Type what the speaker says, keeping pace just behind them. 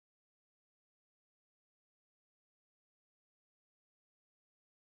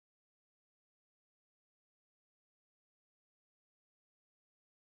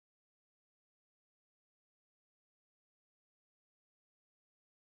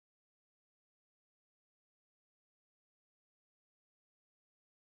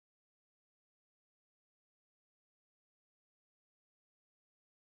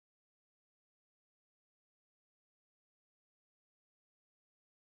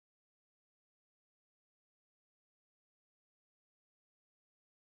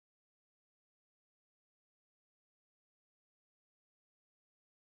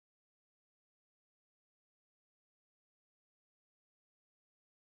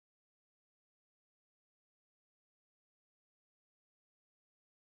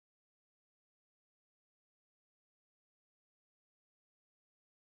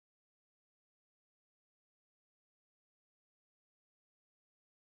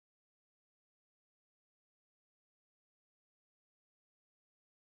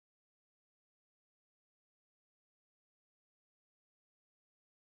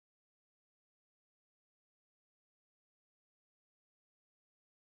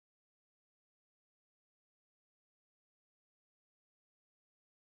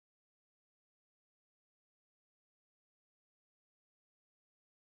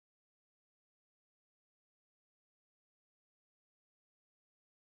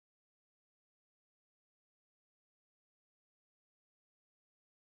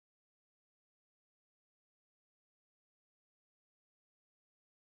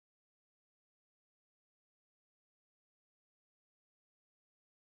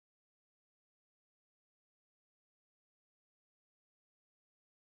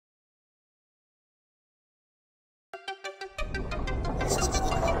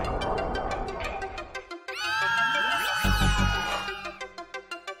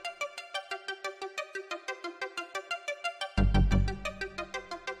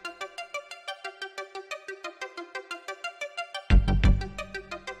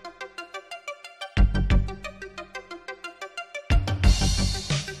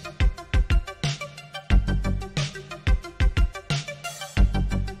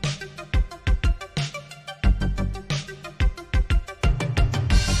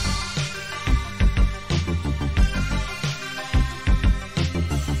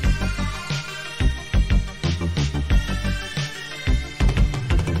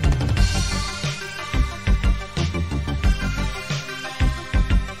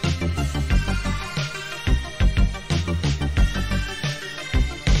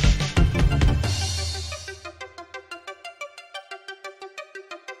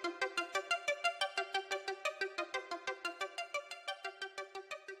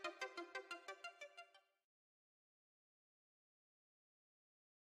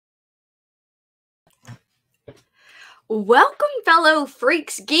Welcome, fellow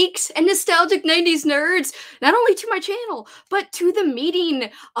freaks, geeks, and nostalgic 90s nerds, not only to my channel, but to the meeting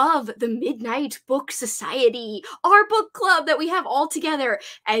of the Midnight Book Society, our book club that we have all together.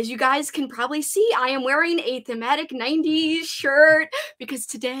 As you guys can probably see, I am wearing a thematic 90s shirt because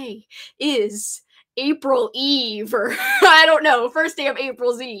today is April Eve, or I don't know, first day of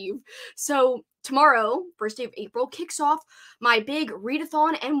April's Eve. So tomorrow, first day of April, kicks off my big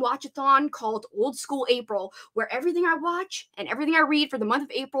readathon and watchathon called Old School April, where everything I watch and everything I read for the month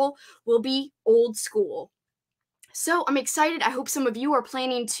of April will be old school. So I'm excited. I hope some of you are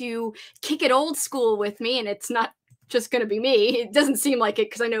planning to kick it old school with me, and it's not just going to be me. It doesn't seem like it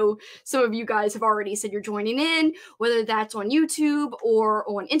because I know some of you guys have already said you're joining in, whether that's on YouTube or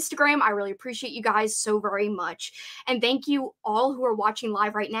on Instagram. I really appreciate you guys so very much. And thank you all who are watching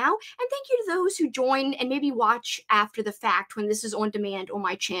live right now. And thank you to those who join and maybe watch after the fact when this is on demand on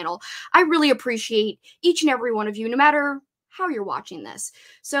my channel. I really appreciate each and every one of you, no matter how you're watching this.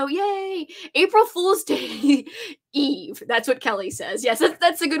 So yay, April Fool's Day Eve. That's what Kelly says. Yes,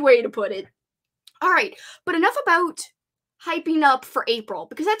 that's a good way to put it. All right, but enough about hyping up for April,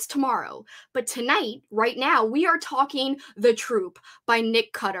 because that's tomorrow. But tonight, right now, we are talking The Troop by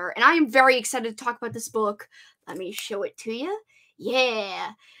Nick Cutter, and I am very excited to talk about this book. Let me show it to you.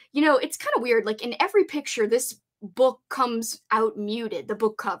 Yeah. You know, it's kind of weird. Like, in every picture, this book comes out muted, the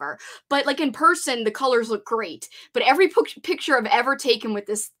book cover. But, like, in person, the colors look great. But every picture I've ever taken with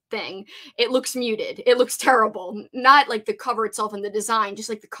this thing, it looks muted. It looks terrible. Not like the cover itself and the design, just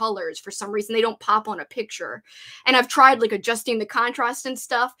like the colors. For some reason, they don't pop on a picture. And I've tried like adjusting the contrast and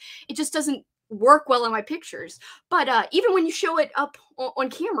stuff. It just doesn't work well in my pictures. But even when you show it up on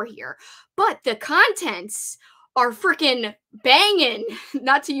camera here, but the contents are freaking banging.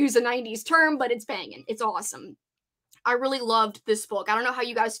 Not to use a 90s term, but it's banging. It's awesome. I really loved this book. I don't know how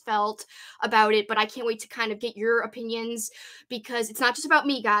you guys felt about it, but I can't wait to kind of get your opinions because it's not just about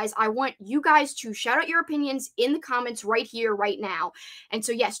me, guys. I want you guys to shout out your opinions in the comments right here, right now. And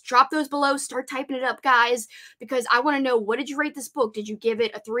so, yes, drop those below. Start typing it up, guys, because I want to know, what did you rate this book? Did you give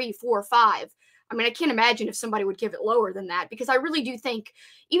it a 3, 4, 5? I mean, I can't imagine if somebody would give it lower than that, because I really do think,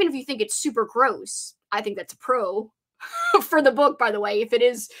 even if you think it's super gross, I think that's a pro for the book, by the way, if it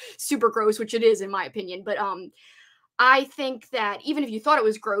is super gross, which it is in my opinion. But I think that even if you thought it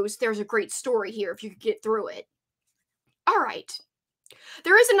was gross, there's a great story here if you could get through it. All right.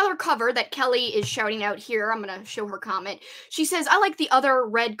 There is another cover that Kelly is shouting out here. I'm going to show her comment. She says, I like the other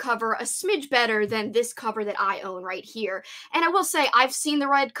red cover a smidge better than this cover that I own right here. And I will say, I've seen the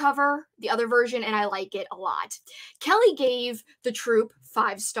red cover, the other version, and I like it a lot. Kelly gave The Troop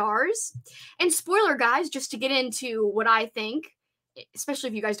 5 stars. And spoiler, guys, just to get into what I think, especially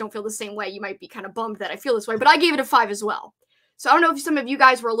if you guys don't feel the same way, you might be kind of bummed that I feel this way, but I gave it a 5 as well. So I don't know if some of you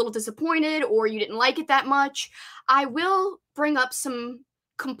guys were a little disappointed or you didn't like it that much. I will bring up some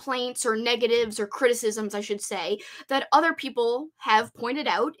complaints or negatives or criticisms, I should say, that other people have pointed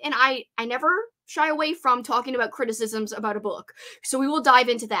out, and I never shy away from talking about criticisms about a book. So we will dive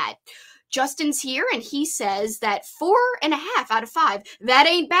into that. Justin's here, and he says that 4.5 out of 5. That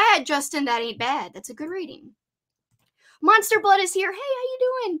ain't bad, Justin. That ain't bad. That's a good rating. Monster Blood is here. Hey, how you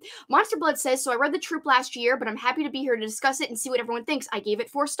doing? Monster Blood says, so I read The Troop last year, but I'm happy to be here to discuss it and see what everyone thinks. I gave it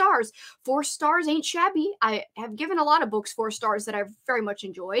 4 stars. 4 stars ain't shabby. I have given a lot of books 4 stars that I've very much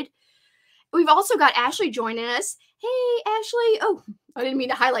enjoyed. We've also got Ashley joining us. Hey, Ashley. Oh, I didn't mean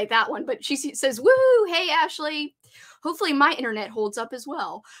to highlight that one, but she says, woo, hey, Ashley. Hopefully my internet holds up as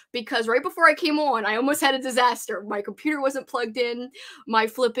well, because right before I came on, I almost had a disaster. My computer wasn't plugged in. My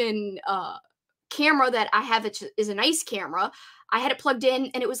flipping camera that I have is a nice camera. I had it plugged in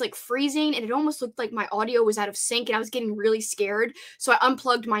and it was like freezing and it almost looked like my audio was out of sync and I was getting really scared. So I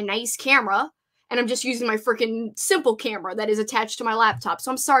unplugged my nice camera and I'm just using my freaking simple camera that is attached to my laptop.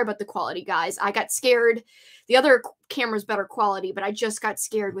 So I'm sorry about the quality, guys. I got scared. The other camera's better quality, but I just got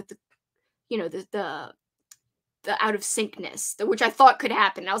scared with the, you know, the out of syncness, which I thought could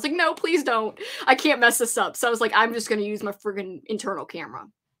happen. And I was like, no, please don't. I can't mess this up. So I was like, I'm just going to use my friggin' internal camera.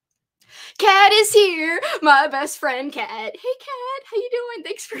 Kat is here, my best friend, Kat. Hey, Kat, how you doing?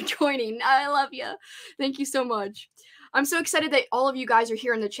 Thanks for joining. I love you. Thank you so much. I'm so excited that all of you guys are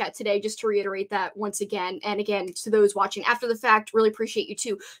here in the chat today, just to reiterate that once again. And again, to those watching after the fact, really appreciate you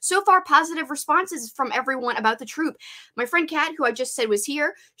too. So far, positive responses from everyone about The Troop. My friend Kat, who I just said was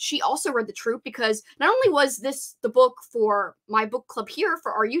here, she also read The Troop because not only was this the book for my book club here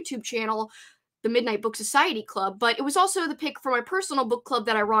for our YouTube channel, the Midnight Book Society Club, but it was also the pick for my personal book club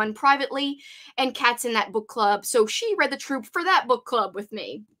that I run privately, and Kat's in that book club, so she read The Troop for that book club with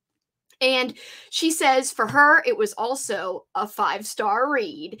me. And she says for her, it was also a 5-star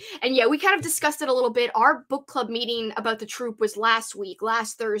read. And yeah, we kind of discussed it a little bit. Our book club meeting about the troop was last week,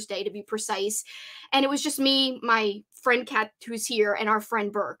 last Thursday to be precise. And it was just me, my friend Kat, who's here, and our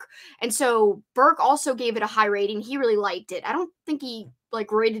friend Burke. And so Burke also gave it a high rating. He really liked it. I don't think he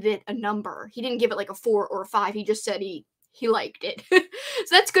like rated it a number. He didn't give it like a 4 or a 5. He just said he liked it. So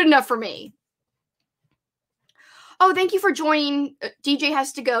that's good enough for me. Oh, thank you for joining. DJ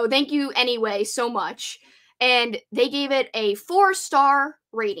has to go. Thank you anyway so much. And they gave it a 4-star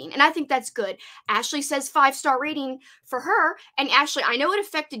rating. And I think that's good. Ashley says 5-star rating for her. And Ashley, I know it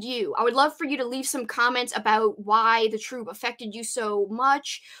affected you. I would love for you to leave some comments about why the troop affected you so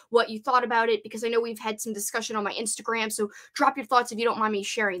much, what you thought about it, because I know we've had some discussion on my Instagram. So drop your thoughts if you don't mind me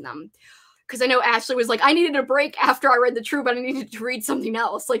sharing them. Because I know Ashley was like, I needed a break after I read The Troop, but I needed to read something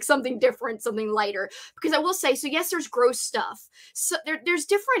else, like something different, something lighter. Because I will say, so yes, there's gross stuff. So there's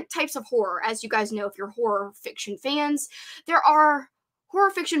different types of horror, as you guys know, if you're horror fiction fans. There are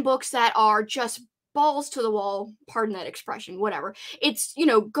horror fiction books that are just balls to the wall, pardon that expression, whatever. It's,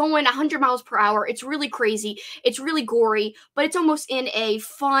 going 100 miles per hour. It's really crazy. It's really gory, but it's almost in a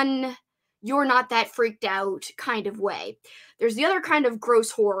fun, you're not that freaked out kind of way. There's the other kind of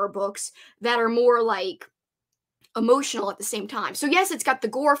gross horror books that are more like emotional at the same time. So yes, it's got the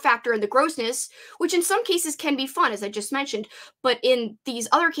gore factor and the grossness, which in some cases can be fun, as I just mentioned. But in these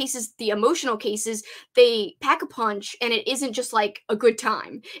other cases, the emotional cases, they pack a punch and it isn't just like a good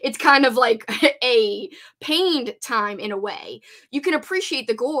time. It's kind of like a pained time in a way. You can appreciate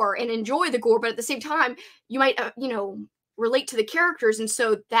the gore and enjoy the gore, but at the same time, you might, relate to the characters. And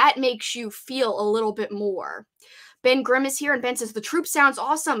so that makes you feel a little bit more. Ben Grimm is here, and Ben says, The Troop sounds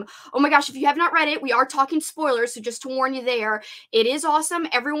awesome. Oh my gosh, if you have not read it, we are talking spoilers, so just to warn you there, it is awesome.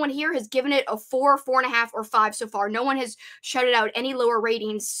 Everyone here has given it a 4, 4.5, or 5 so far. No one has shouted out any lower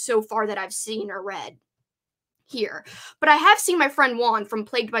ratings so far that I've seen or read here. But I have seen my friend Juan from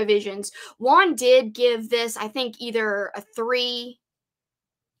Plagued by Visions. Juan did give this, I think, either a 3.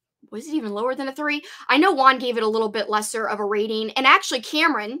 Was it even lower than a 3? I know Juan gave it a little bit lesser of a rating. And actually,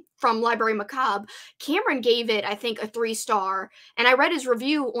 Cameron from Library Macabre, Cameron gave it, I think, a 3-star. And I read his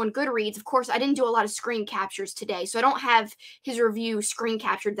review on Goodreads. Of course, I didn't do a lot of screen captures today, so I don't have his review screen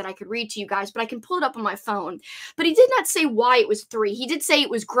captured that I could read to you guys, but I can pull it up on my phone. But he did not say why it was 3. He did say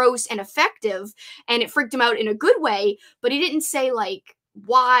it was gross and effective, and it freaked him out in a good way, but he didn't say, like,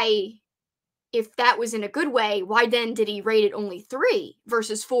 why. If that was in a good way, why then did he rate it only 3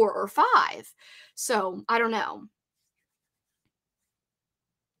 versus 4 or 5? So, I don't know.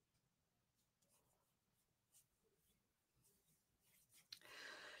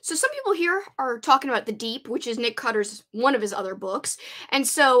 So some people here are talking about The Deep, which is Nick Cutter's one of his other books. And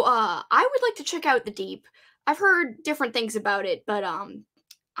so I would like to check out The Deep. I've heard different things about it, but I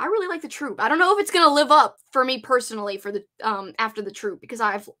really like The Troop. I don't know if it's going to live up for me personally for the after The Troop, because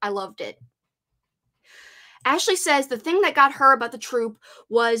I loved it. Ashley says the thing that got her about The Troop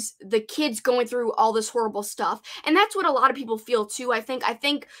was the kids going through all this horrible stuff. And that's what a lot of people feel too, I think. I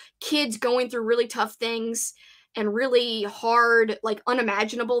think kids going through really tough things and really hard, like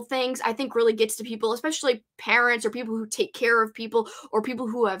unimaginable things, I think really gets to people, especially parents or people who take care of people or people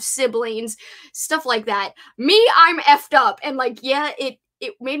who have siblings, stuff like that. Me, I'm effed up. And like, yeah, it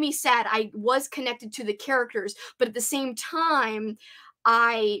made me sad. I was connected to the characters, but at the same time,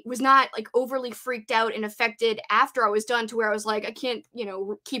 I was not like overly freaked out and affected after I was done to where I was like, I can't,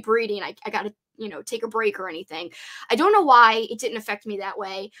 keep reading. I got to, take a break or anything. I don't know why it didn't affect me that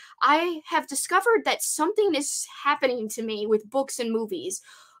way. I have discovered that something is happening to me with books and movies.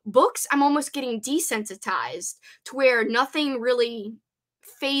 Books, I'm almost getting desensitized to where nothing really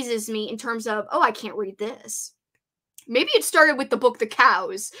phases me in terms of, oh, I can't read this. Maybe it started with the book The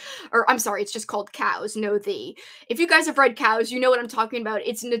Cows, or I'm sorry, it's just called Cows, no the. If you guys have read Cows, you know what I'm talking about.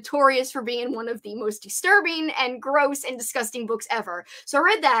 It's notorious for being one of the most disturbing and gross and disgusting books ever. So I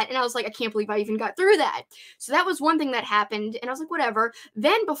read that and I was like, I can't believe I even got through that. So that was one thing that happened and I was like, whatever.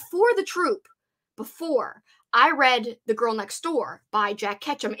 Then before The Troop, I read The Girl Next Door by Jack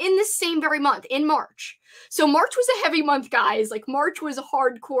Ketchum in this same very month, in March. So March was a heavy month, guys. Like, March was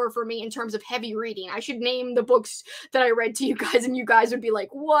hardcore for me in terms of heavy reading. I should name the books that I read to you guys, and you guys would be like,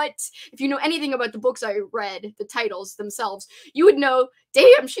 what? If you know anything about the books I read, the titles themselves, you would know,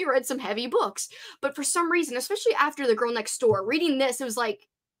 damn, she read some heavy books. But for some reason, especially after The Girl Next Door, reading this, it was like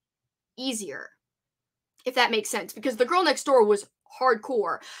easier, if that makes sense, because The Girl Next Door was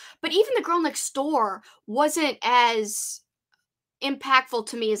hardcore. But even The Girl Next Door wasn't as impactful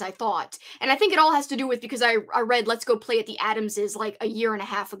to me as I thought. And I think it all has to do with because I read Let's Go Play at the Adamses like a year and a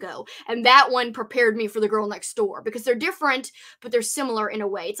half ago. And that one prepared me for The Girl Next Door because they're different, but they're similar in a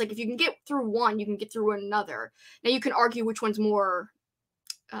way. It's like if you can get through one, you can get through another. Now you can argue which one's more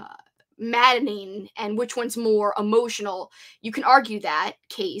maddening and which one's more emotional. You can argue that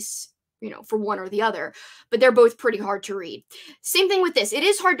case, for one or the other, but they're both pretty hard to read. Same thing with this. It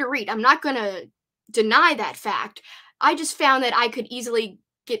is hard to read. I'm not going to deny that fact. I just found that I could easily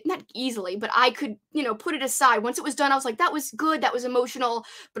not easily, but I could, put it aside. Once it was done, I was like, that was good, that was emotional,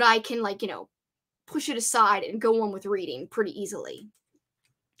 but I can push it aside and go on with reading pretty easily.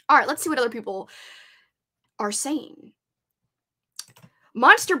 All right, let's see what other people are saying.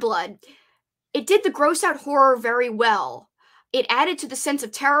 Monster Blood. It did the gross out horror very well. It added to the sense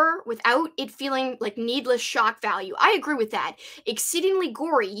of terror without it feeling like needless shock value. I agree with that. Exceedingly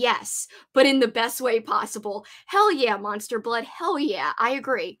gory, yes, but in the best way possible. Hell yeah, Monster Blood. Hell yeah, I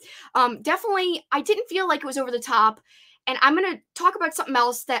agree. Definitely, I didn't feel like it was over the top. And I'm going to talk about something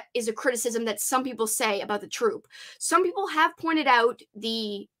else that is a criticism that some people say about the troop. Some people have pointed out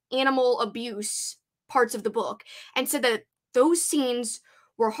the animal abuse parts of the book and said that those scenes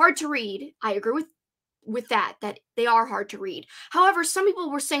were hard to read. I agree with that they are hard to read. However, some people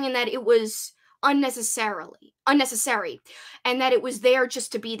were saying that it was unnecessary and that it was there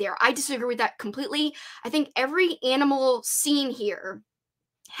just to be there. I disagree with that completely. I think every animal scene here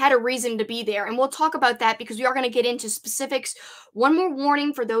had a reason to be there, and we'll talk about that because we are going to get into specifics. One more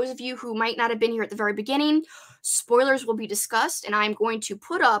warning for those of you who might not have been here at the very beginning. Spoilers will be discussed, and I'm going to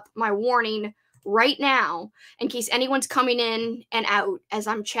put up my warning right now in case anyone's coming in and out as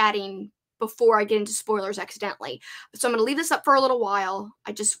I'm chatting before I get into spoilers accidentally. So I'm going to leave this up for a little while.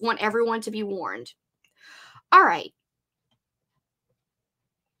 I just want everyone to be warned. All right.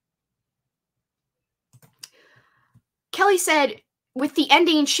 Kelly said, with the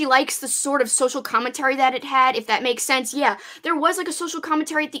ending, she likes the sort of social commentary that it had, if that makes sense. Yeah, there was like a social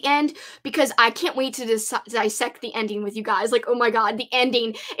commentary at the end because I can't wait to dissect the ending with you guys. Like, oh my God, the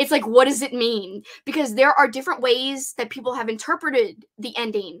ending. It's like, what does it mean? Because there are different ways that people have interpreted the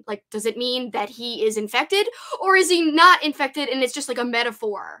ending. Like, does it mean that he is infected or is he not infected and it's just like a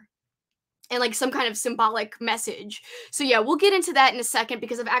metaphor? And like some kind of symbolic message. So yeah, we'll get into that in a second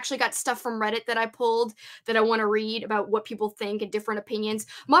because I've actually got stuff from Reddit that I pulled that I want to read about what people think and different opinions.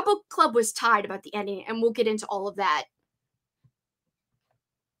 My book club was tied about the ending, and we'll get into all of that.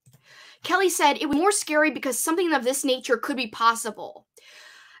 Kelly said it was more scary because something of this nature could be possible.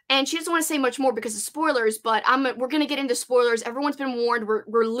 And she doesn't want to say much more because of spoilers, but we're going to get into spoilers. Everyone's been warned.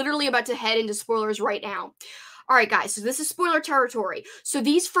 We're literally about to head into spoilers right now. All right, guys, so this is spoiler territory. So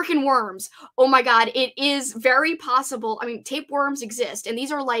these freaking worms, oh my God, it is very possible. I mean, tapeworms exist, and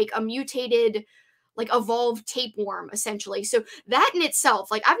these are like a mutated, like evolved tapeworm, essentially. So that in itself,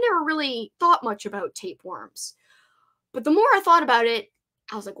 like I've never really thought much about tapeworms. But the more I thought about it,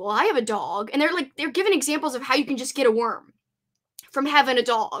 I was like, well, I have a dog. And they're giving examples of how you can just get a worm from having a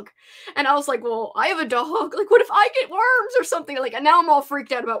dog. And I was like, well, I have a dog. Like, what if I get worms or something? Like, and now I'm all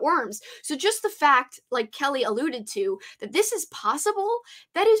freaked out about worms. So just the fact, like Kelly alluded to, that this is possible,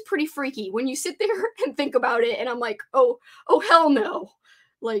 that is pretty freaky when you sit there and think about it. And I'm like, oh, hell no.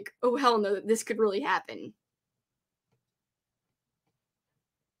 Like, oh, hell no, this could really happen.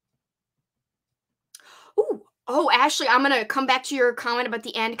 Ooh. Oh, Ashley, I'm going to come back to your comment about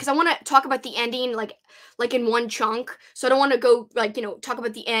the end because I want to talk about the ending like in one chunk. So I don't want to go talk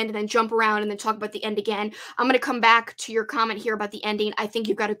about the end and then jump around and then talk about the end again. I'm going to come back to your comment here about the ending. I think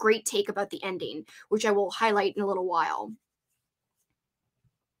you've got a great take about the ending, which I will highlight in a little while.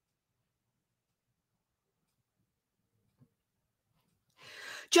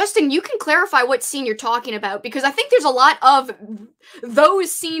 Justin, you can clarify what scene you're talking about because I think there's a lot of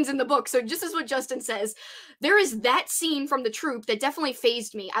those scenes in the book. So just as what Justin says, there is that scene from the troop that definitely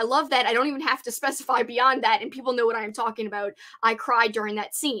fazed me. I love that. I don't even have to specify beyond that, and people know what I'm talking about. I cried during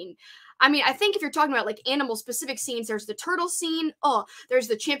that scene. I mean, I think if you're talking about like animal-specific scenes, there's the turtle scene. Oh, there's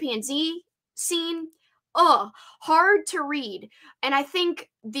the chimpanzee scene. Oh, hard to read. And I think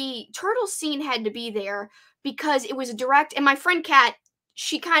the turtle scene had to be there because it was a direct, and my friend Kat,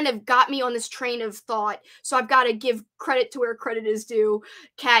 she kind of got me on this train of thought. So I've got to give credit to where credit is due.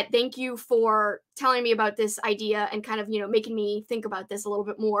 Kat, thank you for telling me about this idea and kind of, making me think about this a little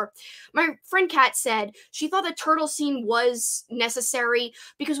bit more. My friend Kat said she thought the turtle scene was necessary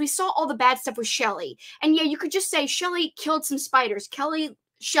because we saw all the bad stuff with Shelly. And yeah, you could just say Shelly killed some spiders.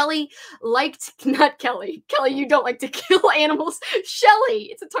 Shelley liked, not Kelly. Kelly, you don't like to kill animals. Shelley,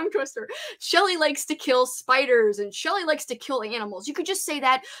 it's a tongue twister. Shelley likes to kill spiders and Shelley likes to kill animals. You could just say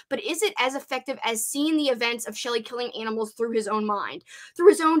that, but is it as effective as seeing the events of Shelley killing animals through his own mind, through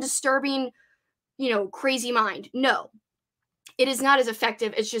his own disturbing, crazy mind? No. It is not as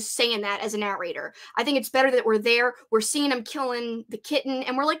effective as just saying that as a narrator. I think it's better that we're there, we're seeing him killing the kitten,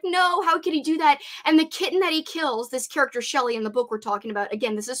 and we're like, no, how could he do that? And the kitten that he kills, this character Shelley in the book we're talking about,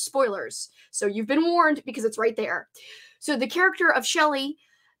 again, this is spoilers, so you've been warned because it's right there. So the character of Shelley,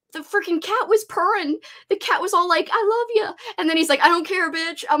 the freaking cat was purring. The cat was all like, I love you. And then he's like, I don't care,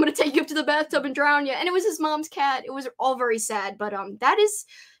 bitch. I'm going to take you up to the bathtub and drown you. And it was his mom's cat. It was all very sad. But that is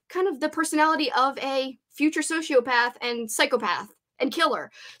kind of the personality of a future sociopath and psychopath and killer.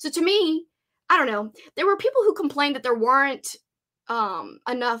 So to me, I don't know. There were people who complained that there weren't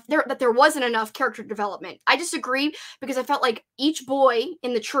that there wasn't enough character development. I disagree because I felt like each boy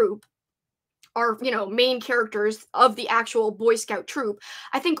in the troop are, main characters of the actual Boy Scout troop.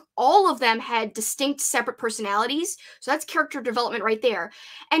 I think all of them had distinct separate personalities. So that's character development right there.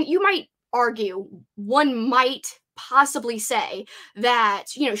 And you might argue, one might possibly say that,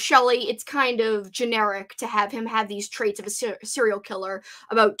 Shelley, it's kind of generic to have him have these traits of a serial killer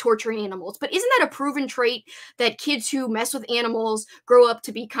about torturing animals. But isn't that a proven trait that kids who mess with animals grow up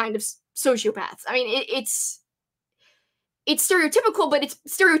to be kind of sociopaths? I mean, it's stereotypical, but it's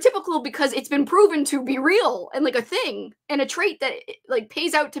stereotypical because it's been proven to be real and like a thing and a trait that like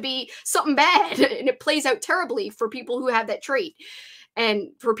pays out to be something bad, and it plays out terribly for people who have that trait and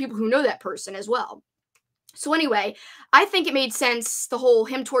for people who know that person as well. So anyway, I think it made sense, the whole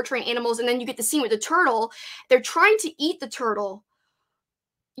him torturing animals, and then you get the scene with the turtle. They're trying to eat the turtle,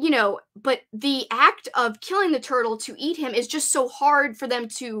 but the act of killing the turtle to eat him is just so hard for them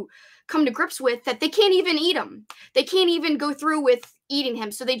to come to grips with that they can't even eat him. They can't even go through with eating him,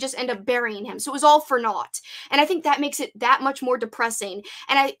 so they just end up burying him. So it was all for naught. And I think that makes it that much more depressing.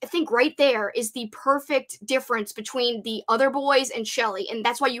 And I think right there is the perfect difference between the other boys and Shelley. And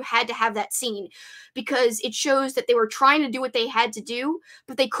that's why you had to have that scene, because it shows that they were trying to do what they had to do,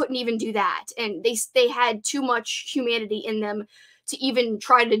 but they couldn't even do that. And they had too much humanity in them to even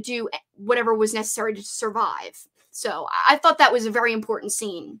try to do whatever was necessary to survive. So I thought that was a very important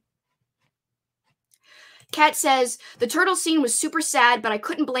scene. Kat says, the turtle scene was super sad, but I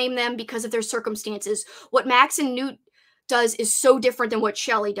couldn't blame them because of their circumstances. What Max and Newt does is so different than what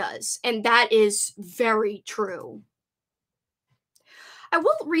Shelley does. And that is very true. I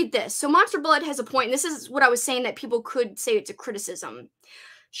will read this. So Monster Blood has a point, and this is what I was saying, that people could say it's a criticism.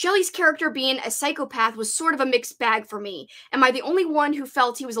 Shelley's character being a psychopath was sort of a mixed bag for me. Am I the only one who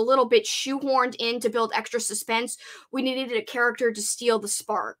felt he was a little bit shoehorned in to build extra suspense? We needed a character to steal the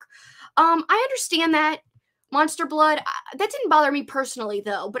spark. I understand that, Monster Blood. That didn't bother me personally,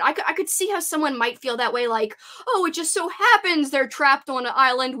 though, but I could see how someone might feel that way, like, oh, it just so happens they're trapped on an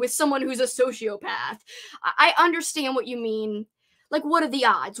island with someone who's a sociopath. I understand what you mean. Like, what are the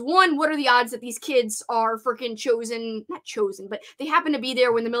odds? One, what are the odds that these kids are freaking not chosen, but they happen to be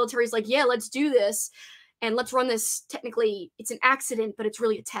there when the military's like, yeah, let's do this, and let's run this. Technically, it's an accident, but it's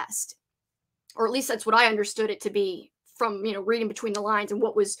really a test. Or at least that's what I understood it to be from, reading between the lines and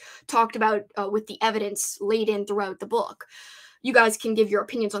what was talked about with the evidence laid in throughout the book. You guys can give your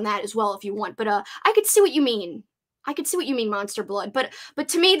opinions on that as well if you want, but I could see what you mean. I could see what you mean, Monster Blood, but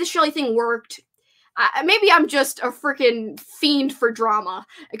to me, the Shelley thing worked. Maybe I'm just a freaking fiend for drama,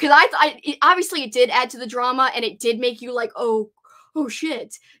 because obviously it did add to the drama, and it did make you like, oh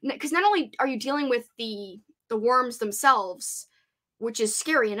shit, because not only are you dealing with the worms themselves, which is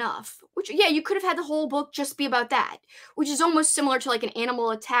scary enough, which, yeah, you could have had the whole book just be about that, which is almost similar to like an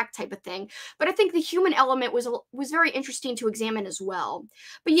animal attack type of thing, but I think the human element was very interesting to examine as well.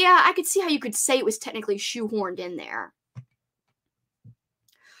 But yeah, I could see how you could say it was technically shoehorned in there.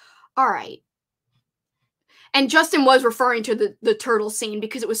 All right. And Justin was referring to the turtle scene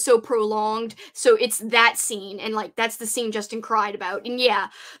because it was so prolonged. So it's that scene. And like, that's the scene Justin cried about. And yeah,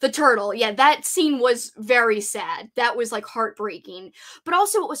 the turtle. Yeah, that scene was very sad. That was like heartbreaking. But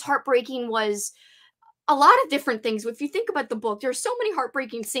also what was heartbreaking was a lot of different things. If you think about the book, there are so many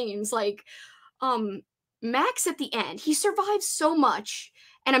heartbreaking scenes. Like, Max at the end, he survives so much.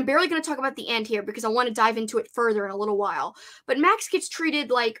 And I'm barely going to talk about the end here because I want to dive into it further in a little while. But Max gets treated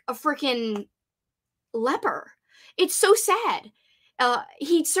like a freaking leper. It's so sad.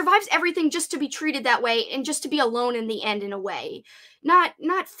 he survives everything just to be treated that way and just to be alone in the end in a way. Not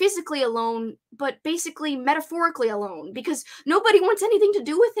physically alone, but basically metaphorically alone because nobody wants anything to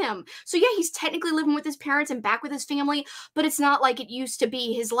do with him. So yeah, he's technically living with his parents and back with his family, but it's not like it used to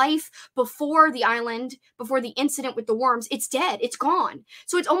be. His life before the island, before the incident with the worms, it's dead. It's gone.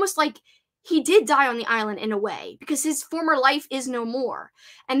 So it's almost like he did die on the island in a way because his former life is no more.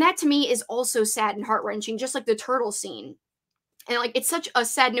 And that to me is also sad and heart-wrenching, just like the turtle scene. And like it's such a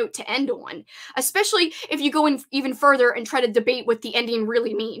sad note to end on, especially if you go in even further and try to debate what the ending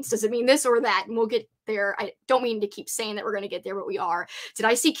really means. Does it mean this or that? And we'll get there. I don't mean to keep saying that we're going to get there, but we are. Did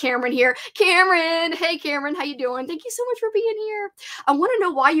I see Cameron here? Cameron, hey Cameron, how you doing? Thank you so much for being here. I want to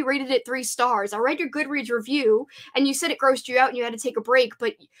know why you rated it 3 stars. I read your Goodreads review, and you said it grossed you out and you had to take a break,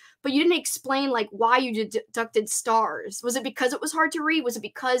 but you didn't explain like why you deducted stars. Was it because it was hard to read? Was it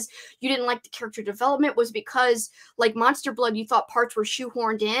because you didn't like the character development? Was it because like Monster Blood you thought parts were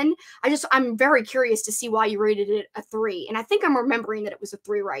shoehorned in? I'm very curious to see why you rated it a 3. And I think I'm remembering that it was a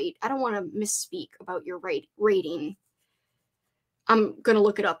 3, right? I don't want to misspeak about your rating. I'm going to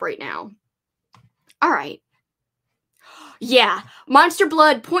look it up right now. All right. Yeah, Monster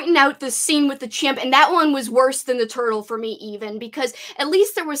Blood pointing out the scene with the chimp, and that one was worse than the turtle for me even, because at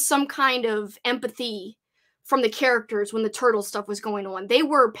least there was some kind of empathy from the characters when the turtle stuff was going on. They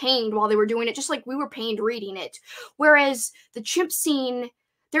were pained while they were doing it, just like we were pained reading it. Whereas the chimp scene,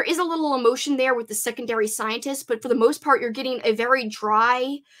 there is a little emotion there with the secondary scientist, but for the most part, you're getting a very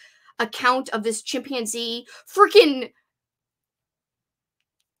dry account of this chimpanzee freaking,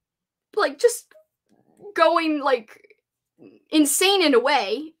 like, just going, like, insane in a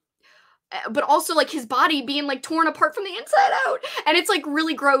way, but also like his body being like torn apart from the inside out, and it's like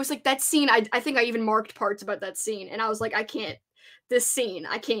really gross. Like that scene, I think I even marked parts about that scene, and I was like, I can't, this scene,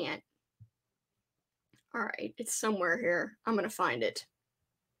 I can't. All right, it's somewhere here. I'm gonna find it.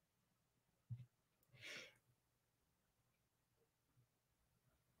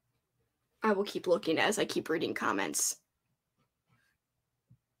 I will keep looking as I keep reading comments.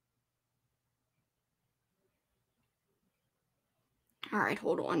 All right,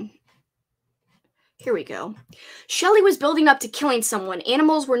 hold on. Here we go. Shelley was building up to killing someone.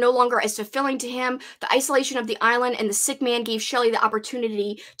 Animals were no longer as fulfilling to him. The isolation of the island and the sick man gave Shelley the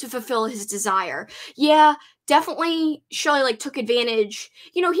opportunity to fulfill his desire. Yeah, definitely Shelley like took advantage.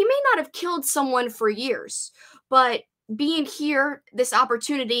 You know, he may not have killed someone for years, but being here, this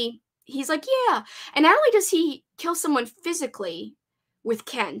opportunity, he's like, yeah. And not only does he kill someone physically with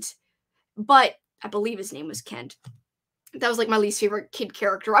Kent, but I believe his name was Kent. That was like my least favorite kid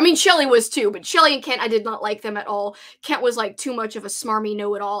character. I mean, Shelley was too, but Shelley and Kent, I did not like them at all. Kent was like too much of a smarmy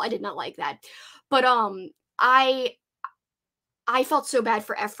know-it-all. I did not like that. But I felt so bad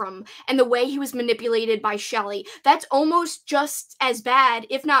for Ephraim and the way he was manipulated by Shelley. That's almost just as bad,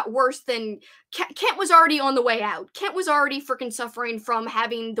 if not worse, than Kent was already on the way out. Kent was already freaking suffering from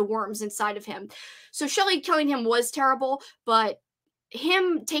having the worms inside of him. So Shelley killing him was terrible, but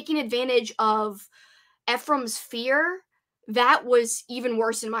him taking advantage of Ephraim's fear, that was even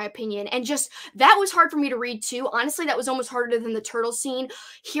worse in my opinion. And just, that was hard for me to read too. Honestly, that was almost harder than the turtle scene.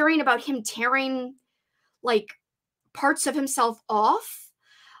 Hearing about him tearing, like, parts of himself off,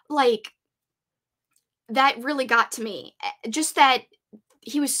 like, that really got to me. Just that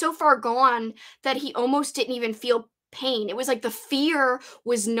he was so far gone that he almost didn't even feel pain. It was like the fear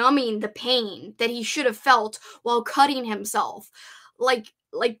was numbing the pain that he should have felt while cutting himself. Like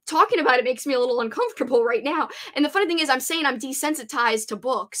talking about it makes me a little uncomfortable right now. And the funny thing is, I'm saying I'm desensitized to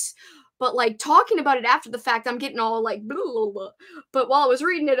books, but like talking about it after the fact, I'm getting all like blah, blah, blah. But while I was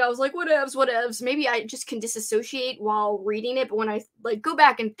reading it, I was like, whatevs. Maybe I just can disassociate while reading it, but when I like go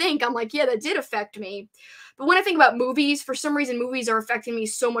back and think, I'm like, yeah, that did affect me. But when I think about movies, for some reason movies are affecting me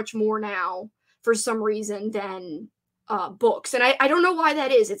so much more now for some reason than books. And I don't know why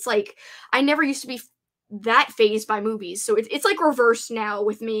that is. It's like I never used to be that phased by movies, so it's like reversed now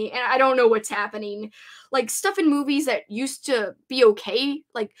with me, and I don't know what's happening. Like stuff in movies that used to be okay,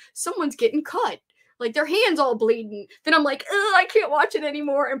 like someone's getting cut, like their hands all bleeding, then I'm like, ugh, I can't watch it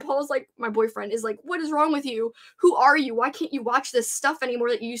anymore. And Paul's like, my boyfriend is like, what is wrong with you? Who are you? Why can't you watch this stuff anymore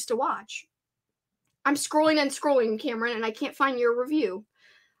that you used to watch? I'm scrolling and scrolling, Cameron, and I can't find your review.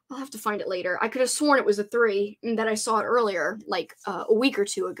 I'll have to find it later. I could have sworn it was a 3 and that I saw it earlier, like a week or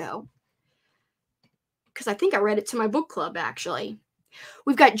 2 ago, because I think I read it to my book club, actually.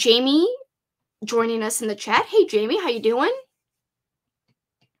 We've got Jamie joining us in the chat. Hey, Jamie, how you doing?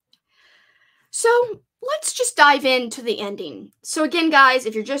 So let's just dive into the ending. So again, guys,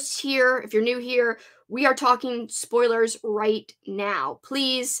 if you're just here, if you're new here, We are talking spoilers right now.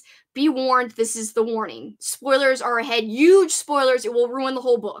 Please be warned, this is the warning. Spoilers are ahead, huge spoilers. It will ruin the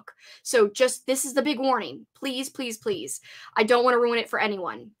whole book. So just, this is the big warning. Please, please, please. I don't want to ruin it for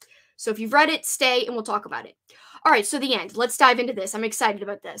anyone. So if you've read it, stay and we'll talk about it. All right, so the end. Let's dive into this. I'm excited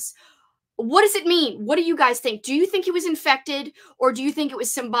about this. What does it mean? What do you guys think? Do you think he was infected, or do you think it was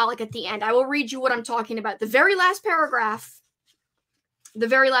symbolic at the end? I will read you what I'm talking about. The very last paragraph. The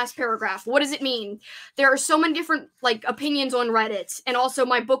very last paragraph. What does it mean? There are so many different opinions on Reddit, and also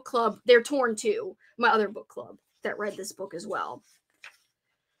my book club, they're torn too. My other book club that read this book as well.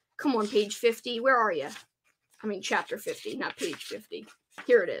 Come on, page 50. Where are you? I mean, chapter 50, not page 50.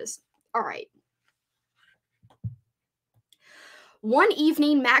 Here it is. All right. One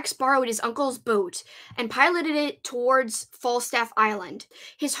evening, Max borrowed his uncle's boat and piloted it towards Falstaff Island.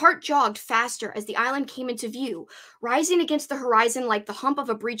 His heart jogged faster as the island came into view, rising against the horizon like the hump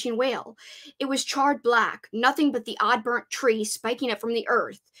of a breaching whale. It was charred black, nothing but the odd burnt tree spiking up from the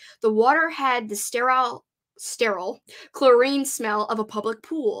earth. The water had the sterile chlorine smell of a public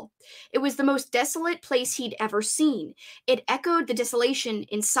pool. It was the most desolate place he'd ever seen. It echoed the desolation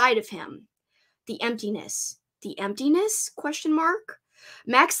inside of him. The emptiness. The emptiness? Question mark.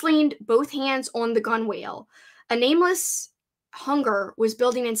 Max leaned both hands on the gunwale. A nameless hunger was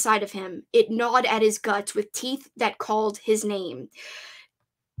building inside of him. It gnawed at his guts with teeth that called his name.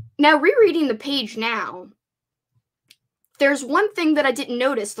 Now, rereading the page now, there's one thing that I didn't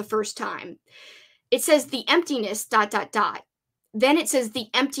notice the first time. It says the emptiness, ... Then it says the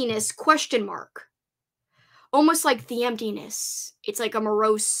emptiness, question mark. Almost like the emptiness. It's like a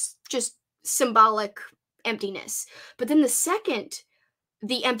morose, just symbolic emptiness. But then the second,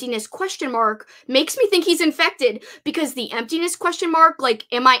 the emptiness, question mark, makes me think he's infected, because the emptiness, question mark, like,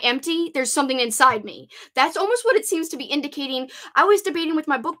 am I empty? There's something inside me. That's almost what it seems to be indicating. I was debating with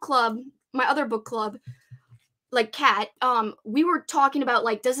my book club, my other book club, like Kat, we were talking about,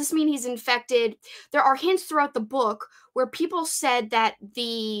 like, does this mean he's infected? There are hints throughout the book where people said that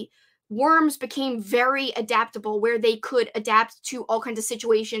the worms became very adaptable, where they could adapt to all kinds of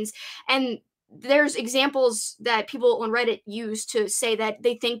situations. And there's examples that people on Reddit use to say that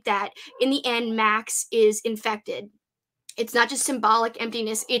they think that in the end, Max is infected. It's not just symbolic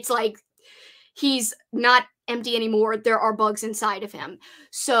emptiness. It's like he's not empty anymore. There are bugs inside of him.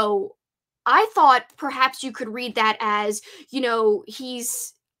 So I thought perhaps you could read that as,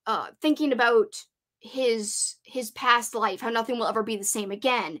 he's thinking about his past life, how nothing will ever be the same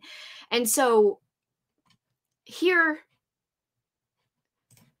again. And so here,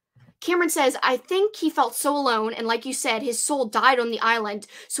 Cameron says, I think he felt so alone, and like you said, his soul died on the island,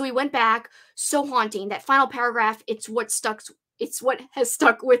 so he went back. So haunting. That final paragraph, it's what has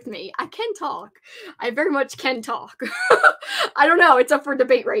stuck with me. I can talk. I very much can talk. I don't know. It's up for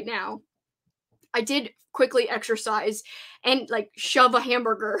debate right now. I did quickly exercise and shove a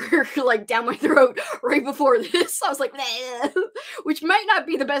hamburger down my throat right before this. I was like, which might not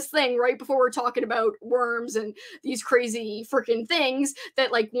be the best thing right before we're talking about worms and these crazy freaking things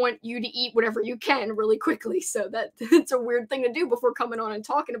that want you to eat whatever you can really quickly. So it's a weird thing to do before coming on and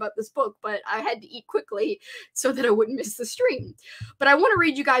talking about this book, but I had to eat quickly so that I wouldn't miss the stream. But I want to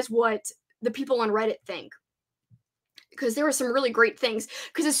read you guys what the people on Reddit think, because there were some really great things.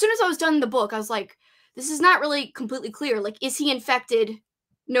 Because as soon as I was done in the book, I was like, this is not really completely clear. Is he infected?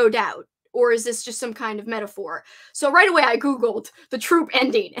 No doubt. Or is this just some kind of metaphor? So right away, I Googled the troop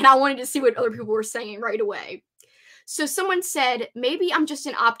ending, and I wanted to see what other people were saying right away. So someone said, maybe I'm just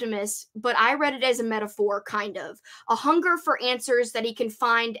an optimist, but I read it as a metaphor, kind of. A hunger for answers that he can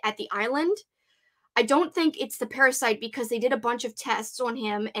find at the island. I don't think it's the parasite, because they did a bunch of tests on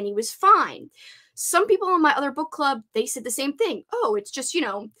him, and he was fine. Some people in my other book club, they said the same thing. Oh, it's just,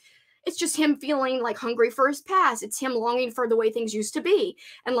 it's just him feeling hungry for his past. It's him longing for the way things used to be.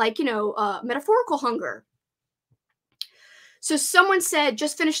 And metaphorical hunger. So someone said,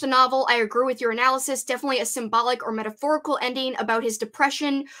 just finished the novel. I agree with your analysis. Definitely a symbolic or metaphorical ending about his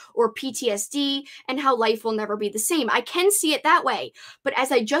depression or PTSD and how life will never be the same. I can see it that way. But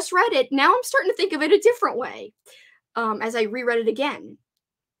as I just read it, now I'm starting to think of it a different way as I reread it again.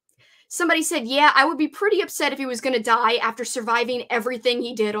 Somebody said, yeah, I would be pretty upset if he was going to die after surviving everything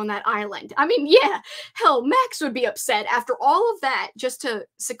he did on that island. I mean, yeah, hell, Max would be upset after all of that just to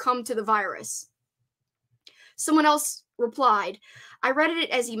succumb to the virus. Someone else replied, I read it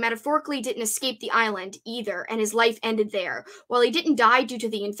as he metaphorically didn't escape the island either, and his life ended there. While he didn't die due to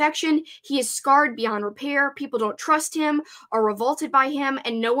the infection, he is scarred beyond repair. People don't trust him, are revolted by him,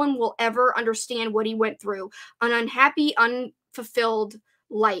 and no one will ever understand what he went through. An unhappy, unfulfilled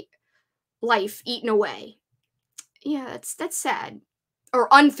life eaten away. Yeah, that's sad. or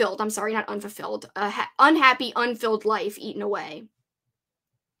unfilled, I'm sorry, not unfulfilled, unhappy, unfilled life eaten away.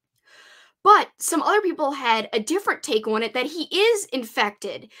 But some other people had a different take on it, that he is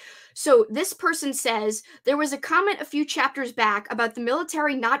infected. So this person says there was a comment a few chapters back about the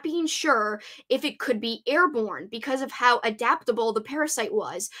military not being sure if it could be airborne because of how adaptable the parasite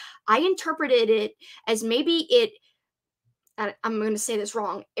was. I interpreted it as maybe it, I'm going to say this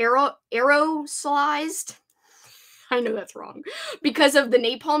wrong, aerosolized. I know that's wrong. Because of the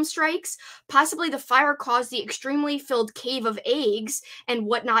napalm strikes, possibly the fire caused the extremely filled cave of eggs and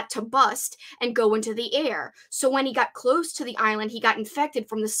whatnot to bust and go into the air. So when he got close to the island, he got infected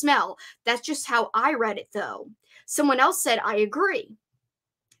from the smell. That's just how I read it, though. Someone else said, I agree.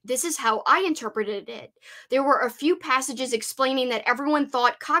 This is how I interpreted it. There were a few passages explaining that everyone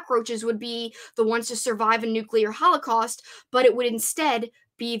thought cockroaches would be the ones to survive a nuclear holocaust, but it would instead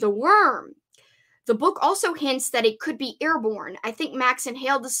be the worm. The book also hints that it could be airborne. I think Max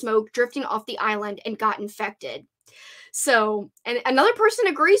inhaled the smoke drifting off the island and got infected. So, and another person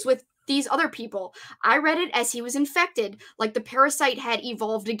agrees with these other people. I read it as he was infected, like the parasite had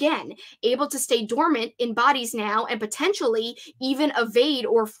evolved again, able to stay dormant in bodies now and potentially even evade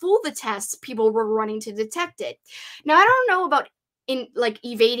or fool the tests people were running to detect it. Now, I don't know about in like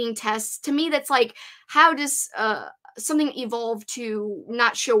evading tests. To me, that's like, how does something evolve to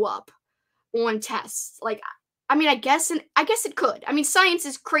not show up on tests? Like, I mean, I guess it could. I mean, science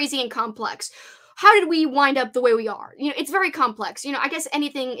is crazy and complex. How did we wind up the way we are? You know, it's very complex. You know, I guess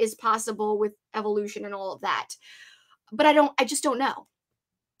anything is possible with evolution and all of that. But I just don't know.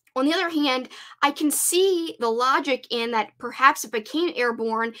 On the other hand, I can see the logic in that perhaps it became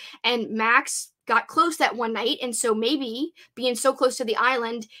airborne and Max got close that one night, and so maybe being so close to the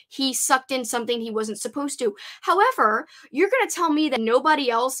island, he sucked in something he wasn't supposed to. However, you're going to tell me that nobody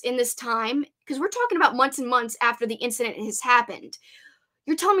else in this time, because we're talking about months and months after the incident has happened,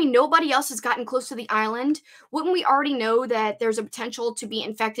 you're telling me nobody else has gotten close to the island? Wouldn't we already know that there's a potential to be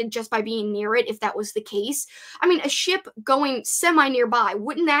infected just by being near it if that was the case? I mean, a ship going semi nearby,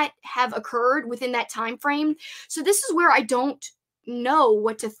 wouldn't that have occurred within that time frame? So this is where I don't know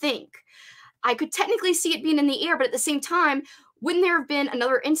what to think. I could technically see it being in the air, but at the same time, wouldn't there have been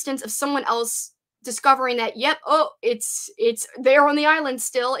another instance of someone else discovering that, yep, oh, it's there on the island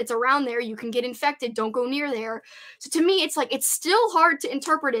still, it's around there, you can get infected, don't go near there. So to me, it's like, it's still hard to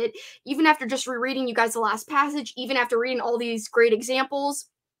interpret it, even after just rereading you guys the last passage, even after reading all these great examples.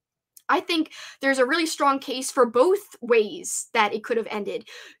 I think there's a really strong case for both ways that it could have ended.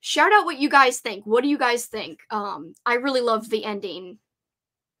 Shout out what you guys think. What do you guys think? I really love the ending.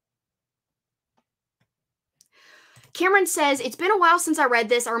 Cameron says, it's been a while since I read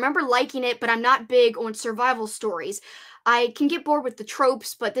this. I remember liking it, but I'm not big on survival stories. I can get bored with the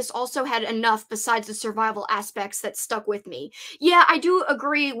tropes, but this also had enough besides the survival aspects that stuck with me. Yeah, I do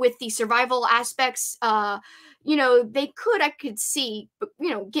agree with the survival aspects. You know, I could see, you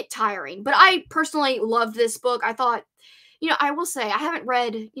know, get tiring. But I personally loved this book. I thought, you know, I will say I haven't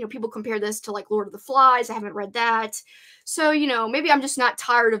read, you know, people compare this to like Lord of the Flies. I haven't read that. So, you know, maybe I'm just not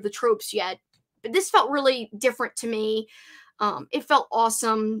tired of the tropes yet. But this felt really different to me. It felt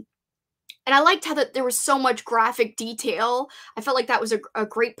awesome. And I liked how that there was so much graphic detail. I felt like that was a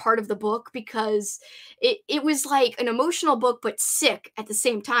great part of the book because it was like an emotional book, but sick at the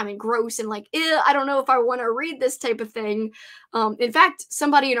same time and gross and like, I don't know if I want to read this type of thing. In fact,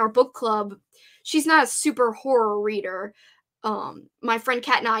 somebody in our book club, she's not a super horror reader. My friend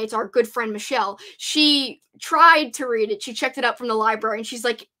Kat and I, it's our good friend Michelle, she tried to read it. She checked it up from the library and she's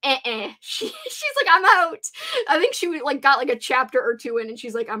like, she's like, I'm out. I think she like got like a chapter or two in and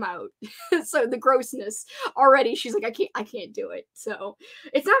she's like, I'm out. So the grossness already, she's like, I can't do it. So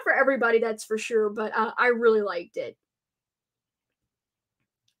it's not for everybody, that's for sure, but I really liked it.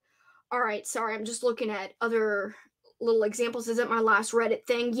 All right, sorry, I'm just looking at other little examples. Is it my last Reddit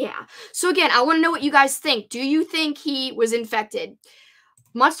thing? Yeah. So again, I want to know what you guys think. Do you think he was infected?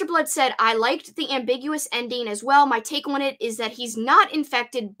 Monster Blood said, I liked the ambiguous ending as well. My take on it is that he's not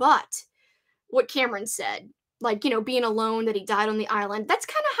infected, but what Cameron said, like, you know, being alone, that he died on the island. That's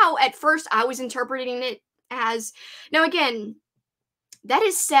kind of how at first I was interpreting it as. Now, again, that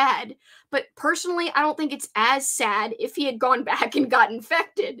is sad, but personally, I don't think it's as sad if he had gone back and got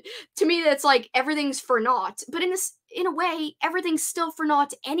infected. To me, that's like everything's for naught. But in a way, everything's still for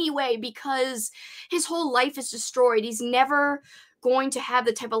naught anyway because his whole life is destroyed. He's never going to have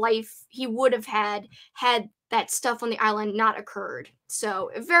the type of life he would have had that stuff on the island not occurred. So,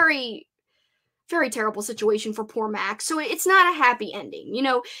 a very, very terrible situation for poor Max. So it's not a happy ending. You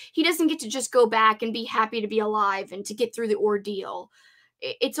know, he doesn't get to just go back and be happy to be alive and to get through the ordeal.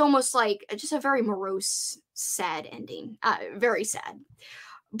 it's almost like just a very morose, sad ending. Very sad.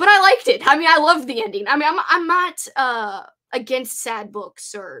 But I liked it. I mean, I loved the ending. I mean, I'm not against sad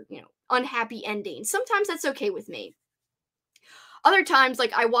books or, unhappy endings. Sometimes that's okay with me. Other times,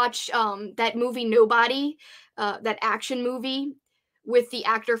 like I watched that movie Nobody, that action movie with the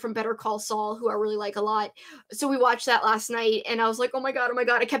actor from Better Call Saul, who I really like a lot. So we watched that last night, and I was like, oh my god, oh my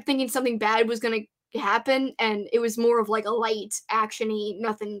god. I kept thinking something bad was gonna happen, and it was more of like a light, actiony,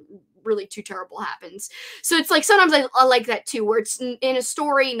 nothing really too terrible happens. So it's like sometimes I like that too, where it's in a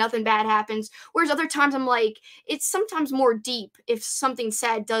story, nothing bad happens. Whereas other times I'm like, it's sometimes more deep if something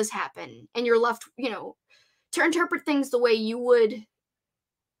sad does happen, and you're left, to interpret things the way you would,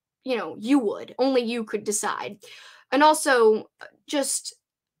 only you could decide. And also, just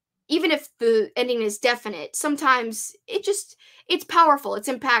even if the ending is definite, sometimes it's powerful, it's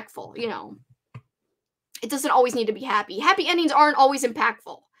impactful, It doesn't always need to be happy. Happy endings aren't always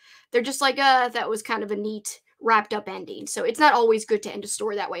impactful. They're just like, that was kind of a neat, wrapped up ending. So it's not always good to end a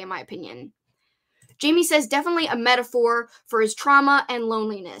story that way, in my opinion. Jamie says, definitely a metaphor for his trauma and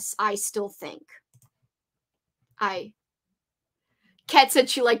loneliness, I still think. Kat said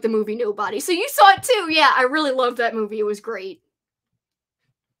she liked the movie Nobody. So you saw it too. Yeah, I really loved that movie. It was great.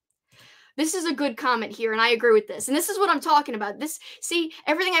 This is a good comment here, and I agree with this. And this is what I'm talking about. See,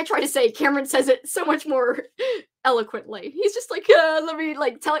 everything I try to say, Cameron says it so much more eloquently. He's just like, let me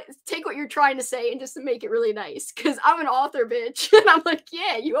take what you're trying to say and just to make it really nice. Because I'm an author, bitch. And I'm like,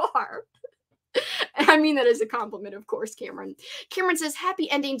 yeah, you are. And I mean that as a compliment, of course, Cameron. Cameron says, happy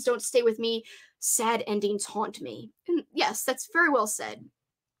endings don't stay with me. Sad endings haunt me. And yes, that's very well said.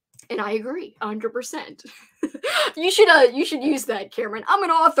 And I agree, 100%. You should use that, Cameron. I'm an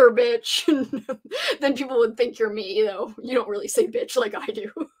author, bitch. Then people would think you're me, You don't really say bitch like I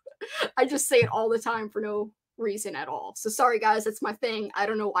do. I just say it all the time for no reason at all. So sorry, guys, that's my thing. I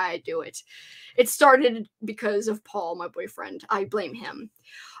don't know why I do it. It started because of Paul, my boyfriend. I blame him.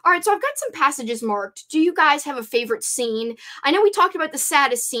 All right, so I've got some passages marked. Do you guys have a favorite scene? I know we talked about the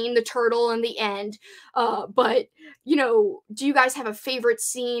saddest scene, the turtle in the end, but, do you guys have a favorite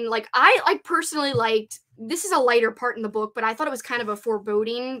scene? Like, I personally liked, this is a lighter part in the book, but I thought it was kind of a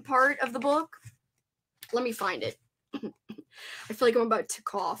foreboding part of the book. Let me find it. I feel like I'm about to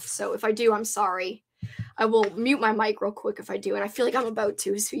cough, so if I do, I'm sorry. I will mute my mic real quick if I do, and I feel like I'm about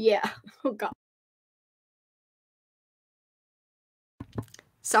to, so yeah. Oh, God.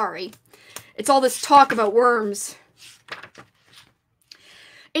 Sorry. It's all this talk about worms.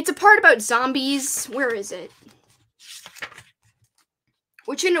 It's a part about zombies. Where is it?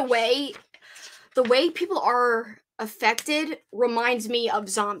 Which, in a way, the way people are affected reminds me of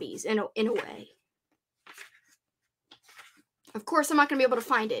zombies, in a way. Of course, I'm not going to be able to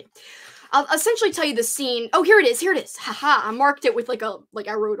find it. I'll essentially tell you the scene. Oh, here it is. Here it is. Haha. I marked it with like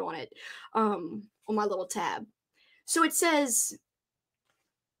I wrote on it on my little tab. So it says,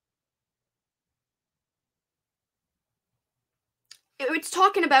 it's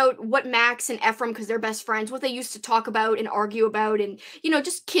talking about what Max and Ephraim, because they're best friends, what they used to talk about and argue about, and,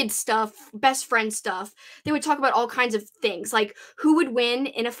 just kid stuff, best friend stuff. They would talk about all kinds of things, like who would win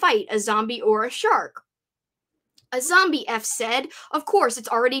in a fight, a zombie or a shark. A zombie, F said. Of course, it's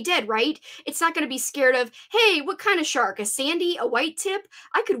already dead, right? It's not going to be scared of, hey, what kind of shark? A sandy? A white tip?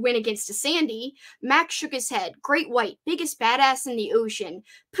 I could win against a sandy. Max shook his head. Great white, biggest badass in the ocean.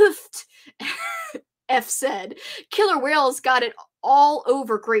 Poofed, F said. Killer whales got it all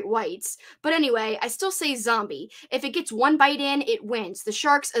over great whites. But anyway, I still say zombie. If it gets one bite in, it wins. The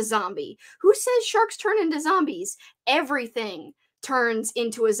shark's a zombie. Who says sharks turn into zombies? Everything turns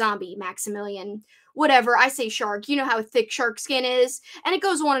into a zombie, Maximilian. Whatever, I say shark. You know how thick shark skin is. And it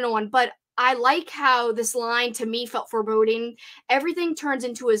goes on and on. But I like how this line to me felt foreboding. Everything turns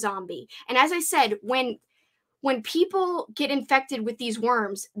into a zombie. And as I said, when people get infected with these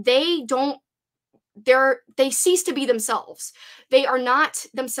worms, they cease to be themselves. They are not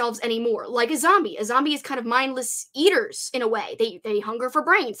themselves anymore. Like a zombie. A zombie is kind of mindless eaters in a way. They hunger for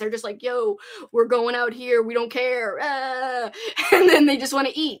brains. They're just like, yo, we're going out here. We don't care. And then they just want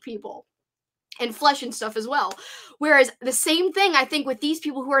to eat people. And flesh and stuff as well. Whereas the same thing, I think, with these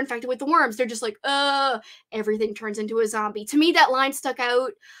people who are infected with the worms, they're just like, everything turns into a zombie. To me, that line stuck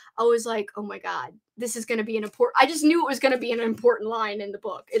out. I was like, oh my God, this is going to be an important, I just knew it was going to be an important line in the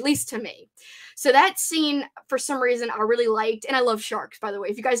book, at least to me. So that scene, for some reason, I really liked, and I love sharks, by the way.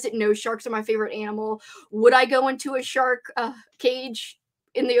 If you guys didn't know, sharks are my favorite animal. Would I go into a shark cage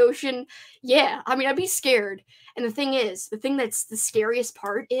in the ocean? Yeah, I mean, I'd be scared. And the thing that's the scariest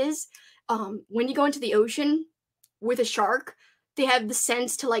part is, when you go into the ocean with a shark, they have the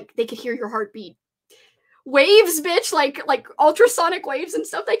sense to, like, they could hear your heartbeat. waves, bitch, like ultrasonic waves and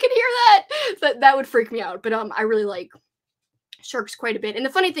stuff. They can hear that. That would freak me out. But I really like sharks quite a bit. And the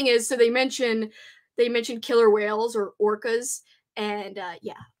funny thing is, so they mention killer whales or orcas, and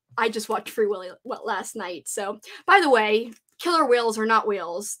yeah, I just watched Free Willy last night. So, by the way, killer whales are not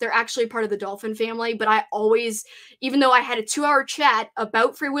whales. They're actually part of the dolphin family. But I always, even though I had a 2-hour chat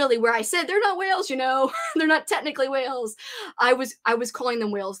about Free Willy where I said they're not whales, they're not technically whales. I was calling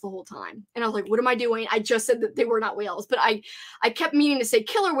them whales the whole time, and I was like, what am I doing? I just said that they were not whales, but I kept meaning to say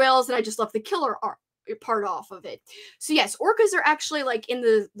killer whales, and I just left the killer part off of it. So yes, orcas are actually like in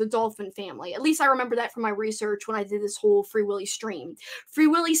the dolphin family. At least I remember that from my research when I did this whole Free Willy stream. Free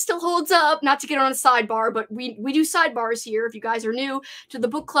Willy still holds up, not to get on a sidebar, but we do sidebars here. If you guys are new to the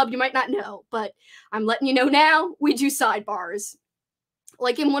book club, you might not know, but I'm letting you know now, we do sidebars.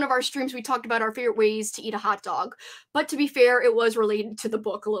 Like in one of our streams, we talked about our favorite ways to eat a hot dog. But to be fair, it was related to the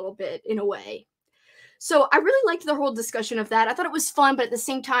book a little bit in a way. So I really liked the whole discussion of that. I thought it was fun, but at the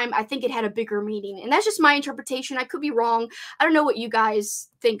same time, I think it had a bigger meaning. And that's just my interpretation. I could be wrong. I don't know what you guys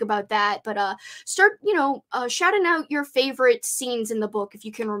think about that. But start, shouting out your favorite scenes in the book if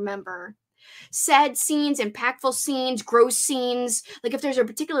you can remember. Sad scenes, impactful scenes, gross scenes. Like if there's a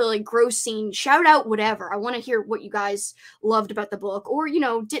particularly gross scene, shout out whatever. I want to hear what you guys loved about the book or,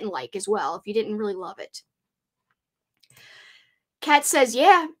 didn't like as well if you didn't really love it. Kat says,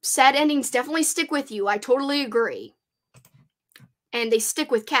 yeah, sad endings definitely stick with you. I totally agree. And they stick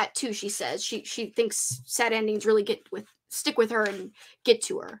with Kat too, she says. She thinks sad endings really stick with her and get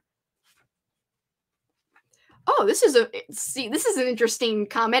to her. Oh, this is an interesting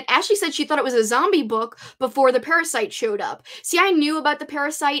comment. Ashley said she thought it was a zombie book before the parasite showed up. See, I knew about the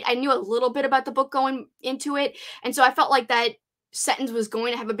parasite. I knew a little bit about the book going into it. And so I felt like that sentence was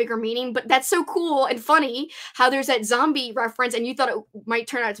going to have a bigger meaning, but that's so cool and funny how there's that zombie reference and you thought it might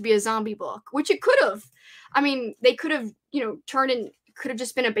turn out to be a zombie book, which it could have. I mean, they could have, could have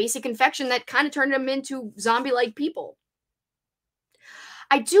just been a basic infection that kind of turned them into zombie-like people.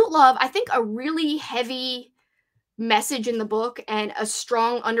 I think a really heavy message in the book and a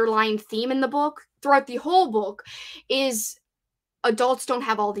strong underlying theme in the book throughout the whole book is adults don't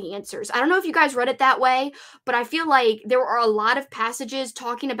have all the answers. I don't know if you guys read it that way, but I feel like there are a lot of passages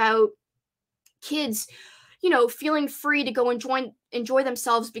talking about kids, feeling free to go enjoy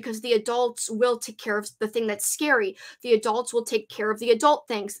themselves because the adults will take care of the thing that's scary. The adults will take care of the adult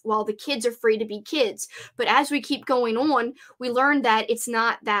things while the kids are free to be kids. But as we keep going on, we learn that it's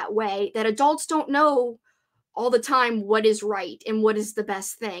not that way, that adults don't know all the time what is right and what is the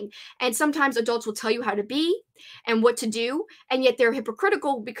best thing. And sometimes adults will tell you how to be and what to do, and yet they're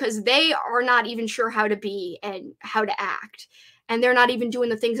hypocritical because they are not even sure how to be and how to act. And they're not even doing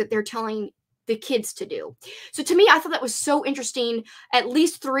the things that they're telling the kids to do. So to me, I thought that was so interesting. At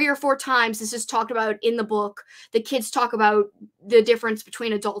least 3 or 4 times this is talked about in the book. The kids talk about the difference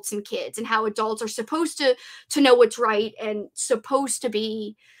between adults and kids and how adults are supposed to know what's right and supposed to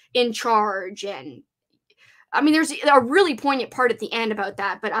be in charge. And I mean, there's a really poignant part at the end about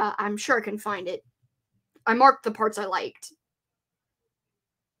that, but I'm sure I can find it. I marked the parts I liked.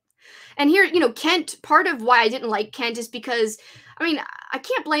 And here, Kent, part of why I didn't like Kent is because, I mean, I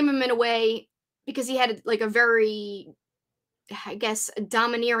can't blame him in a way because he had like a very, I guess, a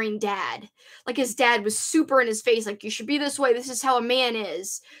domineering dad. Like his dad was super in his face, like, you should be this way. This is how a man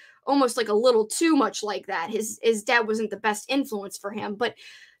is. Almost like a little too much like that. His dad wasn't the best influence for him, but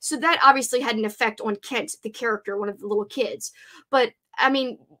so that obviously had an effect on Kent, the character, one of the little kids. But I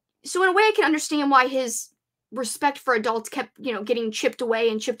mean, so in a way I can understand why his respect for adults kept, getting chipped away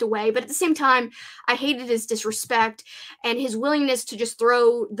and chipped away. But at the same time, I hated his disrespect and his willingness to just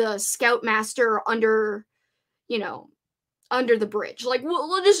throw the scoutmaster under, under the bridge. Like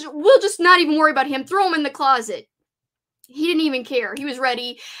we'll just not even worry about him. Throw him in the closet. He didn't even care. He was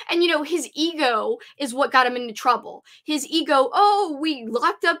ready. And, his ego is what got him into trouble. His ego, oh, we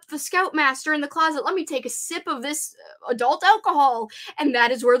locked up the scoutmaster in the closet. Let me take a sip of this adult alcohol. And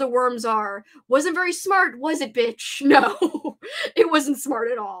that is where the worms are. Wasn't very smart, was it, bitch? No, it wasn't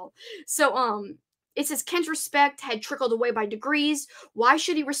smart at all. So, it says Kent's respect had trickled away by degrees. Why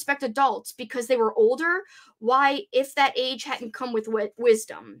should he respect adults? Because they were older? Why, if that age hadn't come with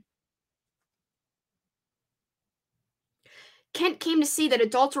wisdom? Kent came to see that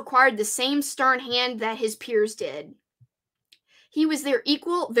adults required the same stern hand that his peers did. He was their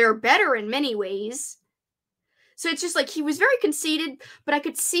equal, their better in many ways. So it's just like he was very conceited, but I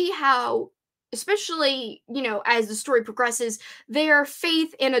could see how, especially, as the story progresses, their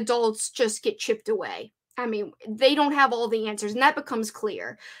faith in adults just get chipped away. I mean, they don't have all the answers, and that becomes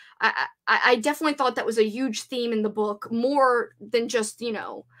clear. I definitely thought that was a huge theme in the book, more than just,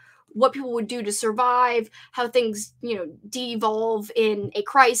 what people would do to survive, how things, de-evolve in a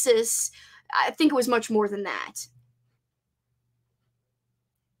crisis. I think it was much more than that.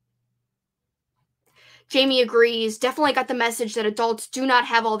 Jamie agrees. Definitely got the message that adults do not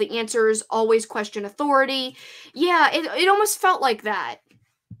have all the answers, always question authority. Yeah, it almost felt like that.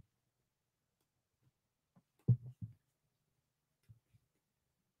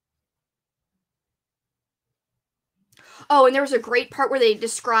 Oh, and there was a great part where they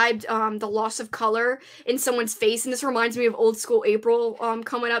described the loss of color in someone's face, and this reminds me of old school April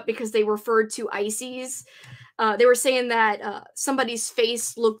coming up because they referred to ices. They were saying that somebody's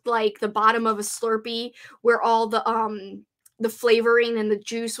face looked like the bottom of a Slurpee, where all the flavoring and the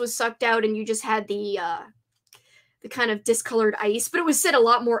juice was sucked out, and you just had the kind of discolored ice. But it was said a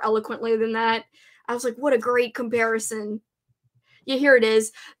lot more eloquently than that. I was like, what a great comparison. Yeah, here it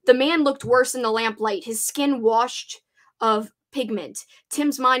is. The man looked worse in the lamplight, his skin washed of pigment.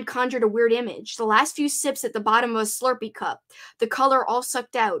 Tim's mind conjured a weird image. The last few sips at the bottom of a Slurpee cup, the color all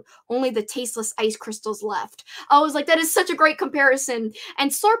sucked out, only the tasteless ice crystals left. I was like, that is such a great comparison.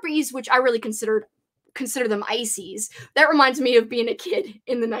 And Slurpees, which I really consider them ices. That reminds me of being a kid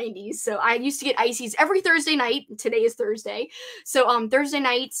in the 90s. So I used to get ices every Thursday night. Today is Thursday. So Thursday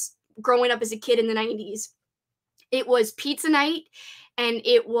nights growing up as a kid in the 90s, it was pizza night and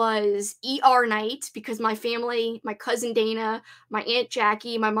it was ER night because my family, my cousin Dana, my Aunt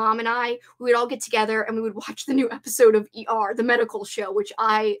Jackie, my mom and I, we would all get together and we would watch the new episode of ER, the medical show, which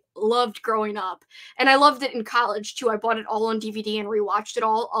I loved growing up. And I loved it in college too. I bought it all on DVD and rewatched it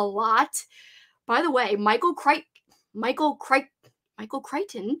all a lot. By the way, Michael Crichton,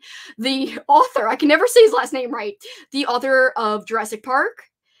 the author, I can never say his last name right, the author of Jurassic Park,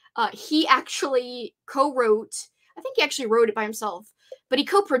 he actually co-wrote, I think he actually wrote it by himself, but he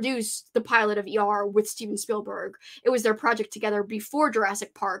co-produced the pilot of ER with Steven Spielberg. It was their project together before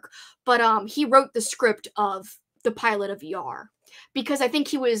Jurassic Park, but he wrote the script of the pilot of ER because I think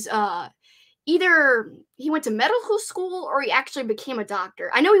he was either he went to medical school or he actually became a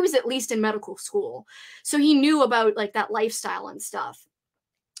doctor. I know he was at least in medical school, so he knew about like that lifestyle and stuff.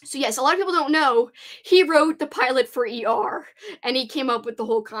 So yes, a lot of people don't know he wrote the pilot for ER and he came up with the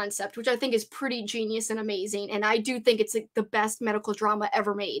whole concept, which I think is pretty genius and amazing. And I do think it's like the best medical drama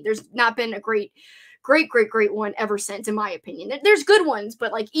ever made. There's not been a great one ever since, in my opinion. There's good ones,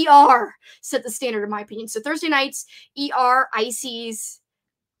 but like ER set the standard in my opinion. So Thursday nights, ER, ices,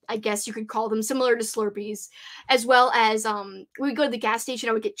 I guess you could call them, similar to Slurpees, as well as we would go to the gas station.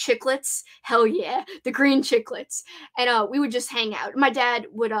 I would get chiclets. Hell yeah, the green chiclets, and we would just hang out. My dad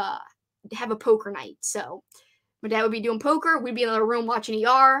would have a poker night, so my dad would be doing poker. We'd be in the room watching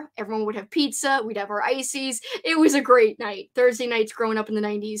ER. Everyone would have pizza. We'd have our ices. It was a great night. Thursday nights growing up in the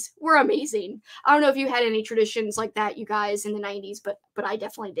 90s were amazing. I don't know if you had any traditions like that, you guys, in the 90s, but I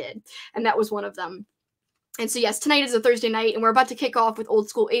definitely did, and that was one of them. And so, yes, tonight is a Thursday night, and we're about to kick off with Old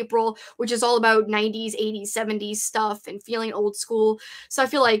School April, which is all about 90s, 80s, 70s stuff and feeling old school. So I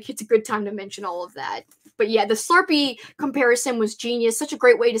feel like it's a good time to mention all of that. But yeah, the Slurpee comparison was genius. Such a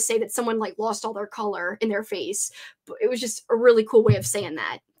great way to say that someone like lost all their color in their face. But it was just a really cool way of saying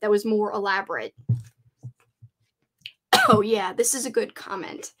that. That was more elaborate. Oh yeah, this is a good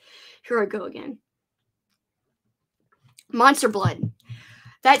comment. Here I go again. Monster Blood.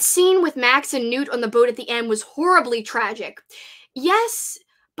 That scene with Max and Newt on the boat at the end was horribly tragic. Yes,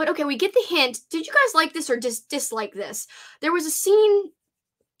 but okay, we get the hint. Did you guys like this or dislike this? There was a scene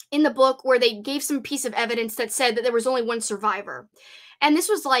in the book where they gave some piece of evidence that said that there was only one survivor. And this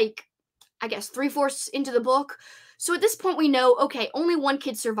was like, I guess, 3/4 into the book. So at this point, we know, okay, only one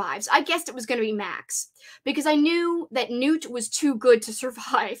kid survives. I guessed it was going to be Max because I knew that Newt was too good to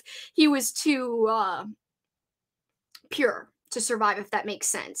survive. He was too pure to survive, if that makes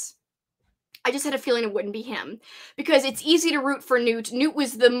sense. I just had a feeling it wouldn't be him because it's easy to root for Newt. Newt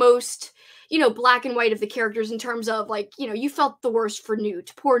was the most, black and white of the characters in terms of like, you felt the worst for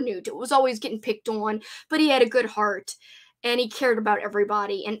Newt. Poor Newt. It was always getting picked on, but he had a good heart and he cared about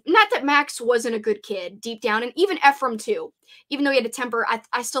everybody. And not that Max wasn't a good kid deep down, and even Ephraim too. Even though he had a temper,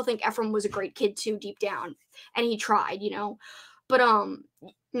 I still think Ephraim was a great kid too deep down, and he tried, But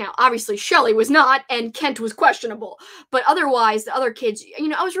now obviously Shelley was not, and Kent was questionable. But otherwise, the other kids,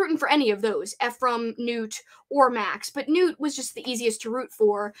 I was rooting for any of those, Ephraim, Newt, or Max. But Newt was just the easiest to root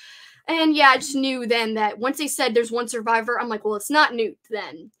for. And yeah, I just knew then that once they said there's one survivor, I'm like, well, it's not Newt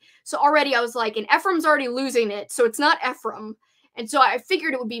then. So already I was like, and Ephraim's already losing it, so it's not Ephraim. And so I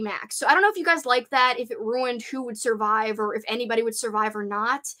figured it would be Max. So I don't know if you guys like that, if it ruined who would survive or if anybody would survive or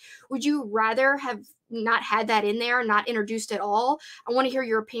not. Would you rather have not had that in there, not introduced at all? I want to hear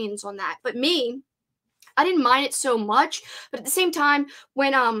your opinions on that. But me, I didn't mind it so much, but at the same time,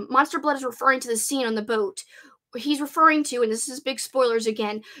 when Monster Blood is referring to the scene on the boat, he's referring to, and this is big spoilers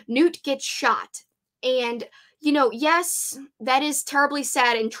again, Newt gets shot. And yes, that is terribly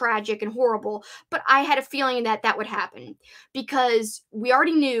sad and tragic and horrible, but I had a feeling that that would happen because we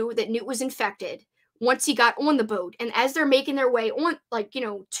already knew that Newt was infected once he got on the boat. And as they're making their way on, like,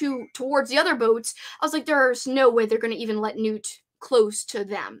 to towards the other boats, I was like, there's no way they're going to even let Newt close to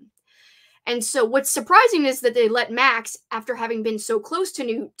them. And so what's surprising is that they let Max, after having been so close to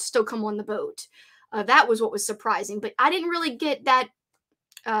Newt, still come on the boat. That was what was surprising, but I didn't really get that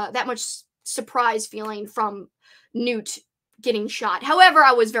much surprise feeling from Newt getting shot. However,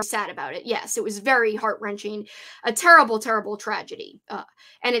 I was very sad about it. Yes, it was very heart-wrenching, a terrible, terrible tragedy,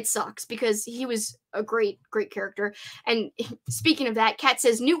 and it sucks because he was a great, great character. And speaking of that, Kat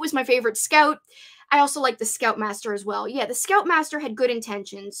says Newt was my favorite scout. I also like the Scoutmaster as well. Yeah, the Scoutmaster had good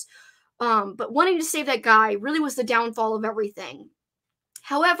intentions, but wanting to save that guy really was the downfall of everything.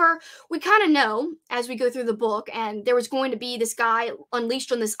 However, we kind of know as we go through the book, and there was going to be this guy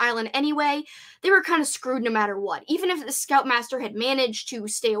unleashed on this island anyway, they were kind of screwed no matter what. Even if the Scoutmaster had managed to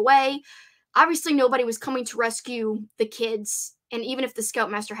stay away, obviously nobody was coming to rescue the kids, and even if the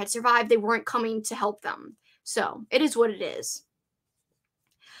Scoutmaster had survived, they weren't coming to help them. So, it is what it is.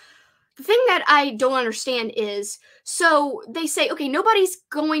 The thing that I don't understand is, so they say, okay, nobody's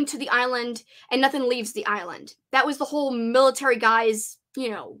going to the island and nothing leaves the island. That was the whole military guy's,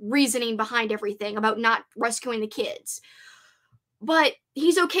 reasoning behind everything about not rescuing the kids. But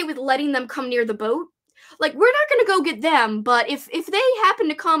he's okay with letting them come near the boat. Like, we're not going to go get them, but if they happen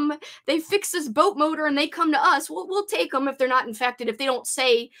to come, they fix this boat motor and they come to us, we'll take them if they're not infected. If they don't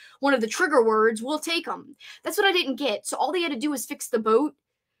say one of the trigger words, we'll take them. That's what I didn't get. So all they had to do was fix the boat.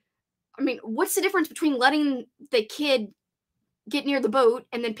 I mean, what's the difference between letting the kid get near the boat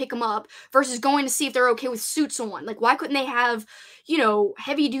and then pick them up versus going to see if they're okay with suits on? Like, why couldn't they have,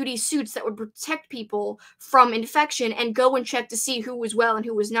 heavy duty suits that would protect people from infection and go and check to see who was well and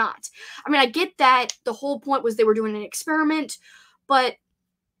who was not? I mean, I get that the whole point was they were doing an experiment, but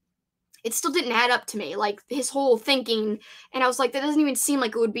it still didn't add up to me. Like, his whole thinking, and I was like, that doesn't even seem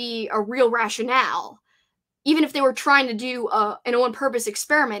like it would be a real rationale. Even if they were trying to do an on-purpose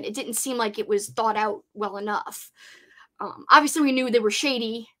experiment, it didn't seem like it was thought out well enough. Obviously, we knew they were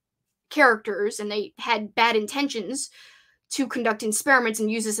shady characters and they had bad intentions to conduct experiments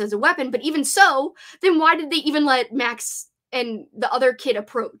and use this as a weapon, but even so, then why did they even let Max and the other kid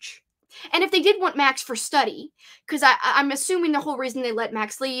approach? And if they did want Max for study, because I'm assuming the whole reason they let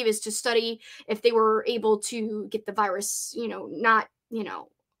Max leave is to study if they were able to get the virus, not,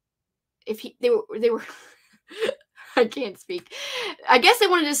 if they were I can't speak. I guess they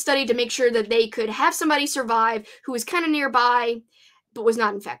wanted to study to make sure that they could have somebody survive who was kind of nearby but was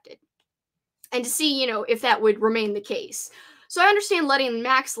not infected. And to see, if that would remain the case. So I understand letting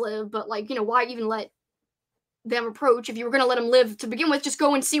Max live, but why even let them approach? If you were going to let them live to begin with, just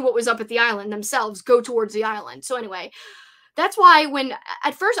go and see what was up at the island themselves. Go towards the island. So anyway, that's why when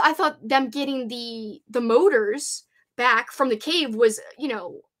at first I thought them getting the motors back from the cave was,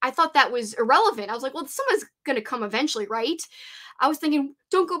 I thought that was irrelevant. I was like, well, someone's going to come eventually, right? I was thinking,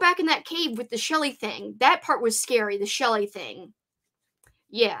 don't go back in that cave with the Shelly thing. That part was scary, the Shelly thing.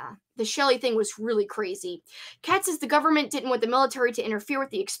 Yeah, the Shelly thing was really crazy. Kat says the government didn't want the military to interfere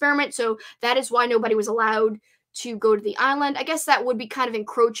with the experiment, so that is why nobody was allowed to go to the island. I guess that would be kind of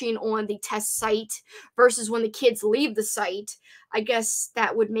encroaching on the test site versus when the kids leave the site. I guess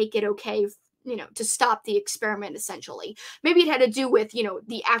that would make it okay, to stop the experiment essentially. Maybe it had to do with,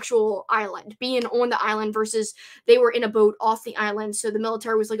 the actual island, being on the island versus they were in a boat off the island. So the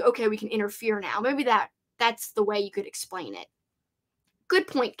military was like, okay, we can interfere now. Maybe that's the way you could explain it. Good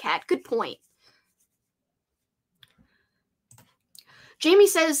point, Kat. Good point. Jamie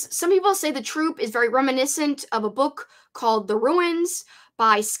says, some people say the troop is very reminiscent of a book called The Ruins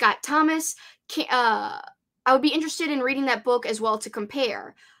by Scott Thomas. I would be interested in reading that book as well to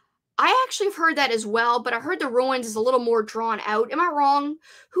compare. I actually have heard that as well, but I heard The Ruins is a little more drawn out. Am I wrong?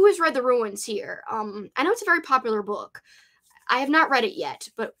 Who has read The Ruins here? I know it's a very popular book. I have not read it yet,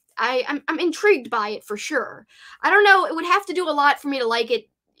 but I'm intrigued by it for sure. I don't know, it would have to do a lot for me to like it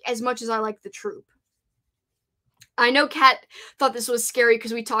as much as I like The Troop. I know Kat thought this was scary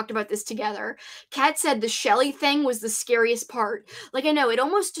because we talked about this together. Kat said the Shelly thing was the scariest part. Like, I know, it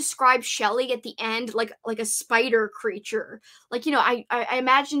almost described Shelly at the end like a spider creature. Like, I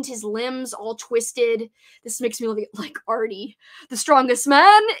imagined his limbs all twisted. This makes me look like Artie, the strongest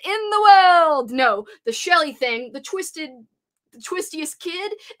man in the world. No, the Shelly thing, the twistiest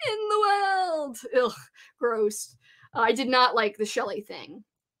kid in the world. Ugh, gross. I did not like the Shelly thing.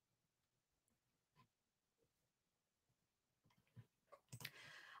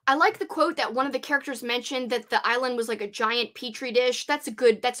 I like the quote that one of the characters mentioned that the island was like a giant petri dish. That's a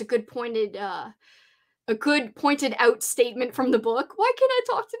good a good pointed out statement from the book. Why can't I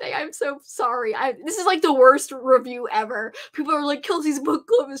talk today? I'm so sorry. This is like the worst review ever. People are like, Kelsey's book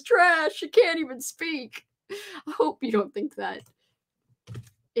club is trash. She can't even speak. I hope you don't think that.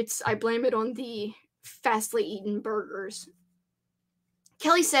 I blame it on the fastly eaten burgers.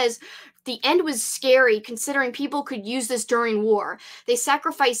 Kelly says the end was scary considering people could use this during war. They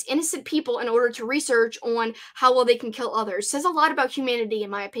sacrifice innocent people in order to research on how well they can kill others. Says a lot about humanity in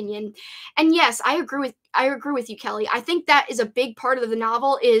my opinion. And yes, I agree with you, Kelly. I think that is a big part of the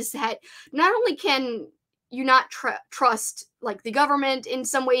novel is that not only can you not trust like the government in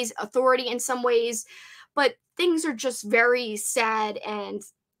some ways, authority in some ways, but things are just very sad and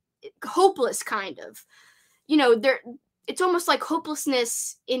hopeless kind of. You know, it's almost like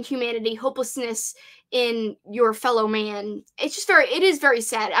hopelessness in humanity, hopelessness in your fellow man. It is very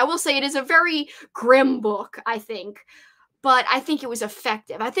sad. I will say it is a very grim book, I think, but I think it was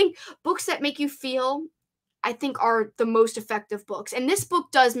effective. I think books that make you feel, I think, are the most effective books. And this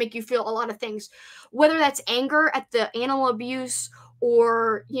book does make you feel a lot of things, whether that's anger at the animal abuse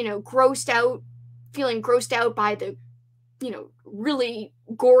or, feeling grossed out by the, really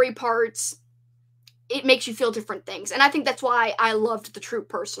gory parts. It makes you feel different things. And I think that's why I loved The Troop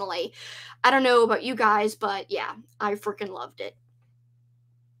personally. I don't know about you guys, but yeah, I freaking loved it.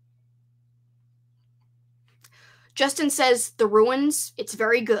 Justin says The Ruins, it's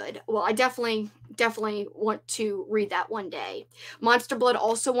very good. Well, I definitely want to read that one day. Monster Blood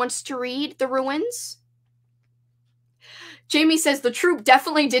also wants to read The Ruins. Jamie says The Troop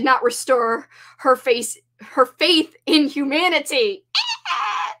definitely did not restore her faith in humanity.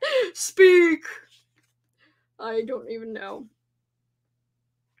 Speak. I don't even know.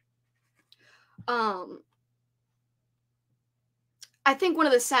 I think one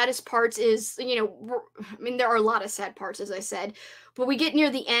of the saddest parts is, there are a lot of sad parts, as I said, but we get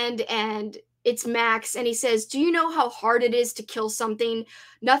near the end and it's Max and he says, "Do you know how hard it is to kill something?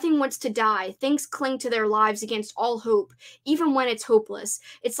 Nothing wants to die. Things cling to their lives against all hope, even when it's hopeless.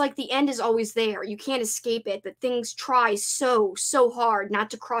 It's like the end is always there. You can't escape it, but things try so hard not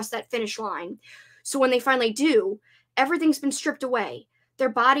to cross that finish line. So when they finally do, everything's been stripped away. Their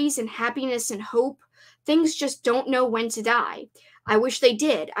bodies and happiness and hope. Things just don't know when to die. I wish they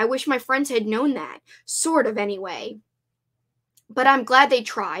did. I wish my friends had known that. Sort of, anyway. But I'm glad they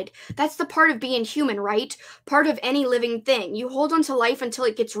tried. That's the part of being human, right? Part of any living thing. You hold on to life until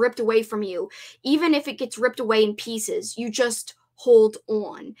it gets ripped away from you. Even if it gets ripped away in pieces, you just hold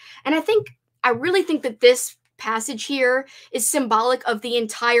on." And I really think that this passage here is symbolic of the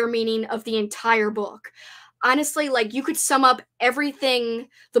entire meaning of the entire book. Honestly, like, you could sum up everything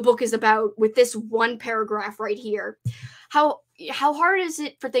the book is about with this one paragraph right here. How hard is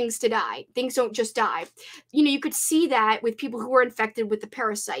it for things to die? Things don't just die. You could see that with people who were infected with the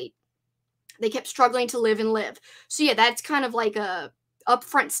parasite. They kept struggling to live and live. So yeah, that's kind of like a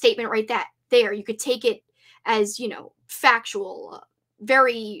upfront statement right there. You could take it as, factual,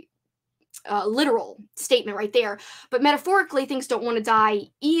 very literal statement right there. But metaphorically, things don't want to die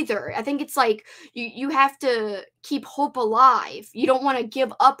either. I think it's like you have to keep hope alive. You don't want to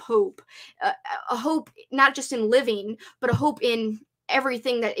give up hope. A hope not just in living, but a hope in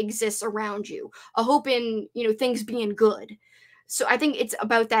everything that exists around you. A hope in, things being good. So I think it's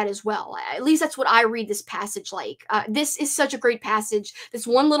about that as well. At least that's what I read this passage like. This is such a great passage. This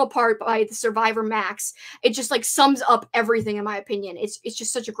one little part by the survivor Max, it just like sums up everything in my opinion. It's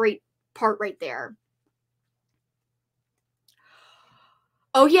just such a great part right there.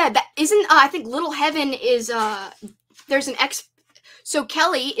 Oh yeah, that isn't I think Little Heaven is there's an so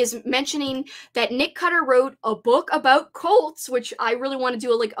Kelly is mentioning that Nick Cutter wrote a book about cults, which I really want to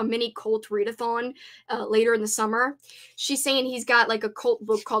do a mini cult readathon later in the summer. She's saying he's got like a cult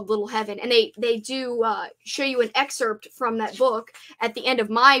book called Little Heaven, and they do show you an excerpt from that book at the end of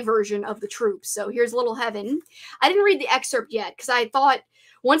my version of The Troop. So here's Little Heaven. I didn't read the excerpt yet because I thought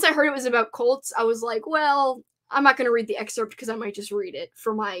once I heard it was about cults, I was like, well, I'm not going to read the excerpt because I might just read it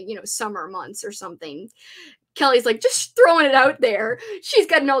for my, summer months or something. Kelly's like, just throwing it out there. She's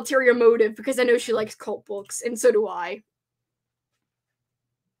got an ulterior motive because I know she likes cult books, and so do I.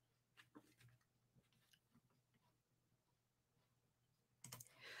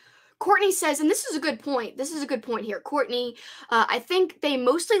 Courtney says, and this is a good point. This is a good point here. Courtney, I think they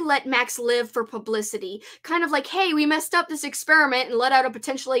mostly let Max live for publicity. Kind of like, hey, we messed up this experiment and let out a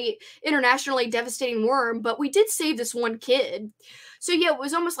potentially internationally devastating worm, but we did save this one kid. So yeah, it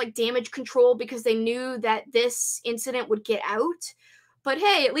was almost like damage control because they knew that this incident would get out. But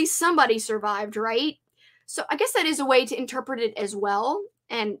hey, at least somebody survived, right? So I guess that is a way to interpret it as well.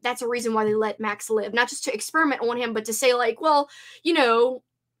 And that's a reason why they let Max live. Not just to experiment on him, but to say, like, well, you know,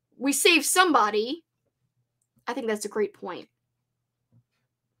 we saved somebody. I think that's a great point.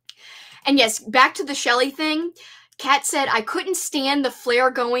 And yes, back to the Shelly thing. Kat said, I couldn't stand the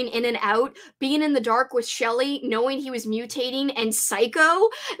flare going in and out, being in the dark with Shelly, knowing he was mutating, and Psycho.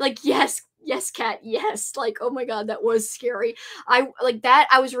 Like, yes, Kat, yes. Like, oh my god, that was scary. I like that.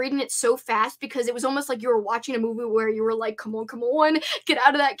 I was reading it so fast because it was almost like you were watching a movie where you were like, come on, get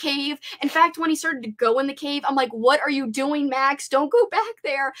out of that cave. In fact, when he started to go in the cave, I'm like, what are you doing, Max? Don't go back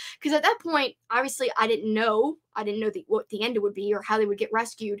there. Because at that point, obviously, I didn't know what the end would be or how they would get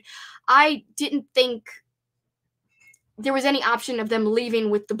rescued. I didn't think there was any option of them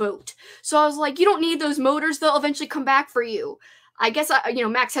leaving with the boat. So I was like, you don't need those motors. They'll eventually come back for you. I guess,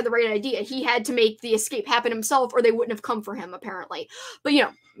 Max had the right idea. He had to make the escape happen himself or they wouldn't have come for him, apparently. But,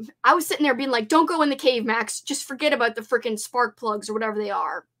 I was sitting there being like, don't go in the cave, Max. Just forget about the freaking spark plugs or whatever they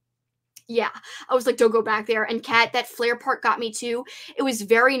are. Yeah, I was like, don't go back there. And Kat, that flare part got me too. It was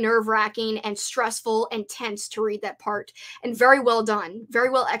very nerve-wracking and stressful and tense to read that part. And very well done. Very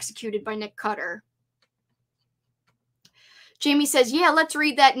well executed by Nick Cutter. Jamie says, yeah, let's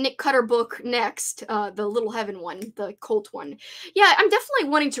read that Nick Cutter book next. The Little Heaven one, the cult one. Yeah, I'm definitely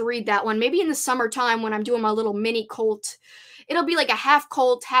wanting to read that one. Maybe in the summertime when I'm doing my little mini cult. It'll be like a half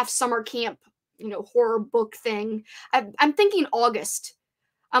cult, half summer camp, horror book thing. I'm thinking August.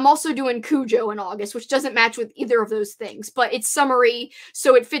 I'm also doing Cujo in August, which doesn't match with either of those things, but it's summery,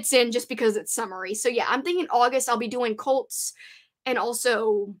 so it fits in just because it's summery. So yeah, I'm thinking August I'll be doing cults and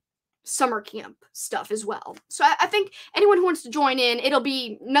also summer camp stuff as well. So I think anyone who wants to join in, it'll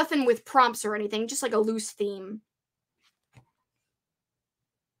be nothing with prompts or anything, just like a loose theme.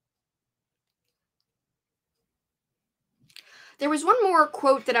 There was one more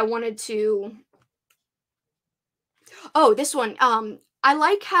quote that I wanted to... Oh, this one. I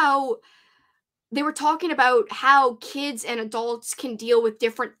like how they were talking about how kids and adults can deal with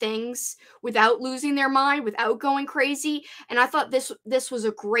different things without losing their mind, without going crazy. And I thought this was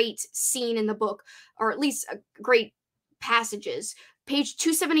a great scene in the book, or at least a great passages. Page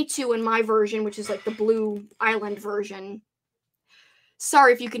 272 in my version, which is like the Blue Island version.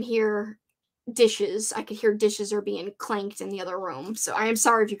 Sorry if you can hear dishes. I could hear dishes are being clanked in the other room. So I am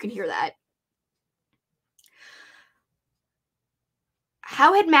sorry if you can hear that.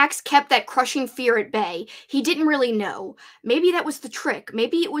 How had Max kept that crushing fear at bay? He didn't really know. Maybe that was the trick.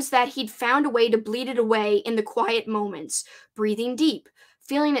 Maybe it was that he'd found a way to bleed it away in the quiet moments, breathing deep,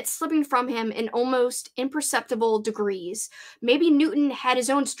 feeling it slipping from him in almost imperceptible degrees. Maybe Newton had his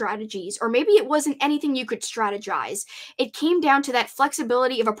own strategies, or maybe it wasn't anything you could strategize. It came down to that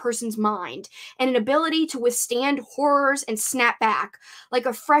flexibility of a person's mind and an ability to withstand horrors and snap back like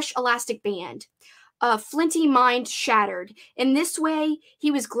a fresh elastic band. A flinty mind shattered. In this way,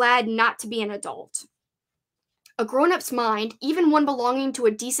 he was glad not to be an adult. A grown-up's mind, even one belonging to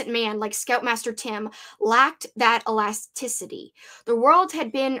a decent man like Scoutmaster Tim, lacked that elasticity. The world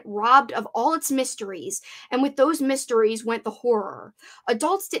had been robbed of all its mysteries, and with those mysteries went the horror.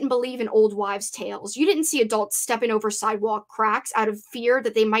 Adults didn't believe in old wives' tales. You didn't see adults stepping over sidewalk cracks out of fear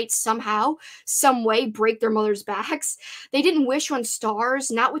that they might somehow, some way, break their mothers' backs. They didn't wish on stars,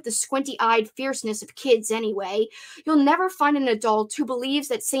 not with the squinty-eyed fierceness of kids anyway. You'll never find an adult who believes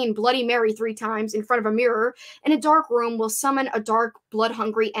that saying Bloody Mary 3 times in front of a mirror in a dark room will summon a dark,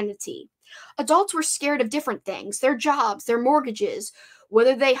 blood-hungry entity. Adults were scared of different things, their jobs, their mortgages,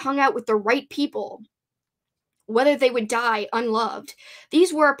 whether they hung out with the right people, whether they would die unloved.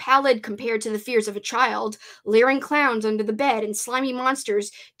 These were pallid compared to the fears of a child, leering clowns under the bed and slimy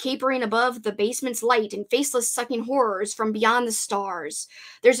monsters capering above the basement's light and faceless sucking horrors from beyond the stars.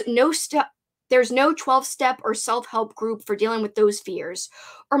 There's no 12-step or self-help group for dealing with those fears.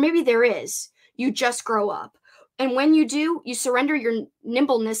 Or maybe there is. You just grow up. And when you do, you surrender your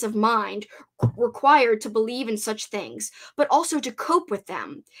nimbleness of mind required to believe in such things, but also to cope with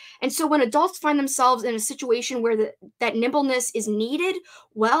them. And so when adults find themselves in a situation where that nimbleness is needed,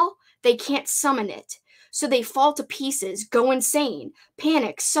 well, they can't summon it. So they fall to pieces, go insane,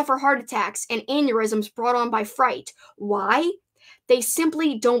 panic, suffer heart attacks, and aneurysms brought on by fright. Why? They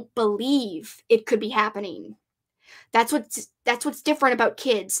simply don't believe it could be happening. That's what's different about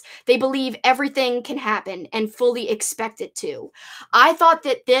kids. They believe everything can happen and fully expect it to. I thought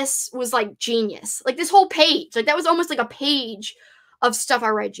that this was like genius. Like this whole page, like that was almost like a page of stuff I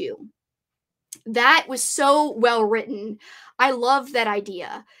read you. That was so well written. I love that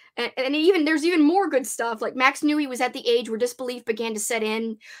idea. And even there's even more good stuff. Like Max knew he was at the age where disbelief began to set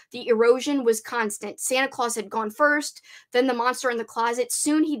in. The erosion was constant. Santa Claus had gone first, then the monster in the closet.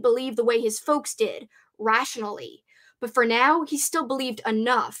 Soon he'd believe the way his folks did, rationally. But for now, he still believed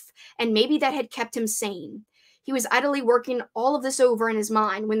enough, and maybe that had kept him sane. He was idly working all of this over in his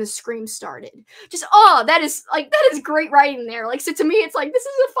mind when the scream started. Just, oh, that is great writing there. Like, so to me, it's like, this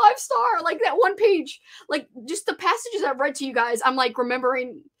is a 5-star. Like, that one page, like, just the passages I've read to you guys, I'm like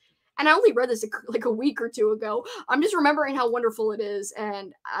remembering, and I only read this like a week or two ago. I'm just remembering how wonderful it is,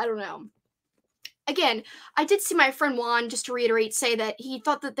 and I don't know. Again, I did see my friend Juan, just to reiterate, say that he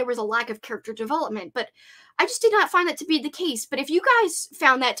thought that there was a lack of character development, but I just did not find that to be the case. But if you guys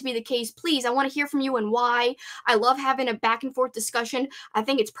found that to be the case, please, I want to hear from you and why. I love having a back and forth discussion. I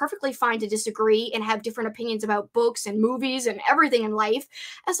think it's perfectly fine to disagree and have different opinions about books and movies and everything in life,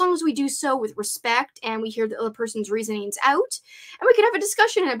 as long as we do so with respect and we hear the other person's reasonings out, and we can have a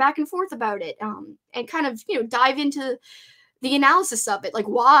discussion and a back and forth about it, and kind of, dive into the analysis of it. Like,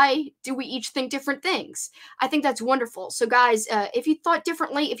 why do we each think different things? I think that's wonderful. So guys, if you thought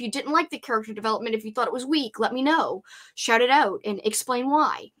differently, if you didn't like the character development, if you thought it was weak, let me know. Shout it out and explain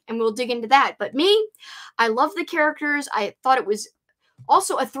why, and we'll dig into that. But me, I love the characters. I thought it was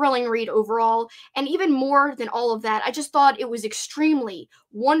also a thrilling read overall, and even more than all of that, I just thought it was extremely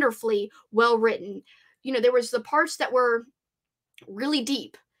wonderfully well written. There was the parts that were really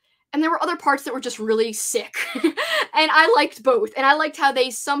deep, and there were other parts that were just really sick. And I liked both. And I liked how they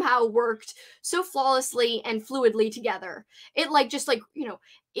somehow worked so flawlessly and fluidly together. It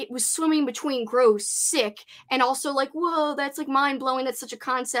it was swimming between gross, sick, and also like, whoa, that's like mind-blowing. That's such a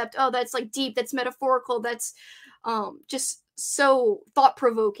concept. Oh, that's like deep. That's metaphorical. That's just so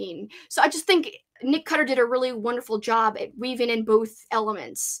thought-provoking. So I just think Nick Cutter did a really wonderful job at weaving in both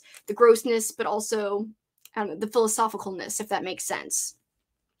elements. The grossness, but also, I don't know, the philosophicalness, if that makes sense.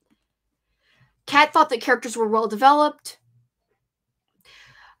 Kat thought the characters were well developed.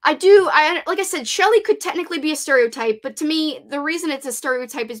 Like I said, Shelley could technically be a stereotype, but to me, the reason it's a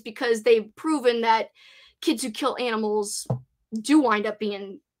stereotype is because they've proven that kids who kill animals do wind up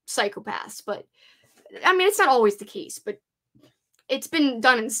being psychopaths. But, I mean, it's not always the case, but it's been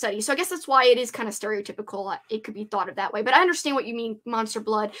done in studies. So I guess that's why it is kind of stereotypical. It could be thought of that way. But I understand what you mean, Monster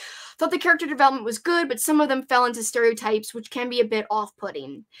Blood. Thought the character development was good, but some of them fell into stereotypes, which can be a bit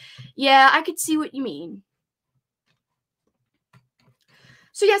off-putting. Yeah, I could see what you mean.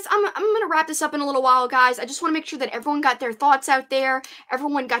 So yes, I'm going to wrap this up in a little while, guys. I just want to make sure that everyone got their thoughts out there.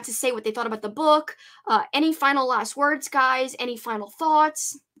 Everyone got to say what they thought about the book. Any final last words, guys? Any final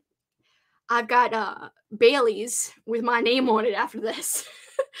thoughts? I've got Bailey's with my name on it after this.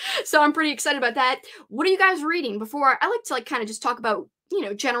 So I'm pretty excited about that. What are you guys reading? Before I like to kind of just talk about,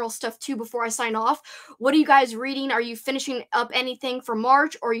 general stuff too before I sign off. What are you guys reading? Are you finishing up anything for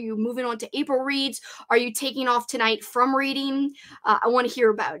March? Or are you moving on to April reads? Are you taking off tonight from reading? I want to hear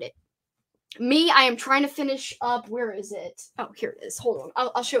about it. Me, I am trying to finish up. Where is it? Oh, here it is. Hold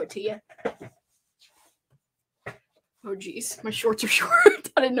on. I'll show it to you. Oh, geez. My shorts are short.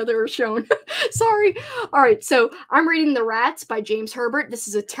 I didn't know they were shown. Sorry. All right. So I'm reading The Rats by James Herbert. This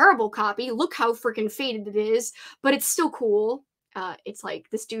is a terrible copy. Look how freaking faded it is, but it's still cool. It's like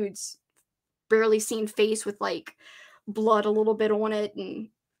this dude's barely seen face with like blood a little bit on it, and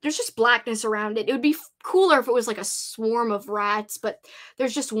there's just blackness around it. It would be cooler if it was like a swarm of rats, but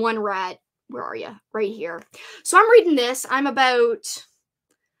there's just one rat. Where are you? Right here. So I'm reading this. I'm about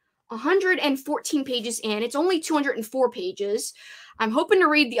 114 pages in. It's only 204 pages. I'm hoping to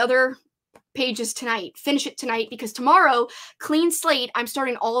read the other pages tonight, finish it tonight, because tomorrow, clean slate, I'm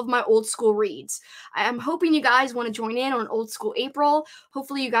starting all of my old school reads. I'm hoping you guys want to join in on Old School April.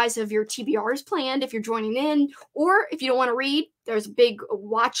 Hopefully you guys have your TBRs planned if you're joining in, or if you don't want to read, there's a big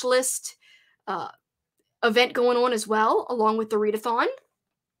watch list event going on as well, along with the readathon.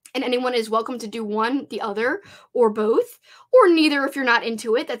 And anyone is welcome to do one, the other, or both, or neither if you're not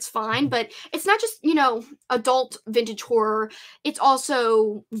into it. That's fine. But it's not just, adult vintage horror. It's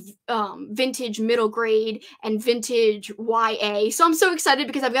also vintage middle grade and vintage YA. So I'm so excited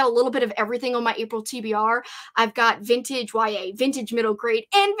because I've got a little bit of everything on my April TBR. I've got vintage YA, vintage middle grade,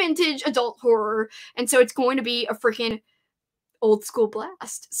 and vintage adult horror. And so it's going to be a freaking old school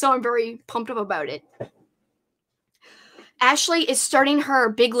blast. So I'm very pumped up about it. Ashley is starting her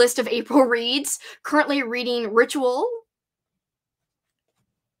big list of April reads, currently reading Ritual.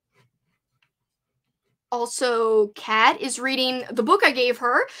 Also, Kat is reading the book I gave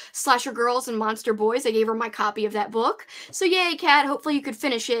her, Slasher Girls and Monster Boys. I gave her my copy of that book. So yay, Kat. Hopefully you could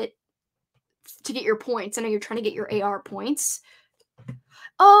finish it to get your points. I know you're trying to get your AR points.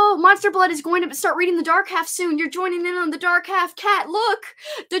 Oh, Monster Blood is going to start reading The Dark Half soon. You're joining in on The Dark Half. Kat, look!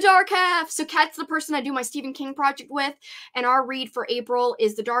 The Dark Half! So Kat's the person I do my Stephen King project with, and our read for April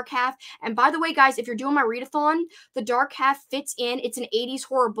is The Dark Half. And by the way, guys, if you're doing my readathon, The Dark Half fits in. It's an 80s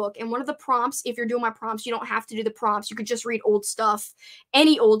horror book, and one of the prompts, if you're doing my prompts, you don't have to do the prompts. You could just read old stuff,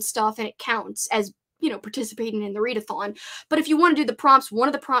 any old stuff, and it counts as, you know, participating in the readathon. But if you want to do the prompts, one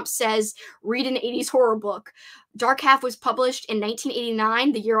of the prompts says, read an 80s horror book. Dark Half was published in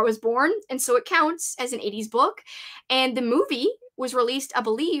 1989, the year I was born, and so it counts as an 80s book. And the movie was released, I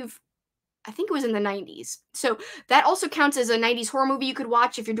think it was in the 90s. So that also counts as a 90s horror movie you could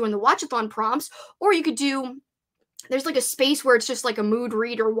watch if you're doing the watchathon prompts, or you could do, there's like a space where it's just like a mood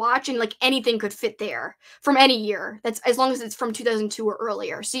read or watch, and like anything could fit there from any year. That's as long as it's from 2002 or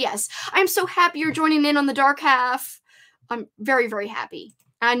earlier. So yes, I'm so happy you're joining in on The Dark Half. I'm very, very happy.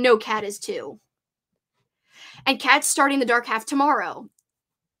 I know Kat is too. And Kat's starting The Dark Half tomorrow.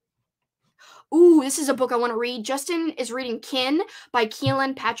 Ooh, this is a book I want to read. Justin is reading Kin by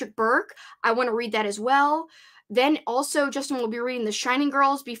Keelan Patrick Burke. I want to read that as well. Then also, Justin will be reading The Shining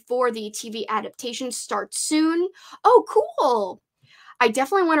Girls before the TV adaptation starts soon. Oh, cool. I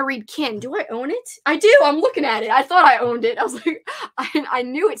definitely want to read Kin. Do I own it? I do. I'm looking at it. I thought I owned it. I was like, I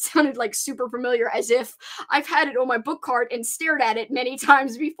knew it sounded like super familiar, as if I've had it on my book cart and stared at it many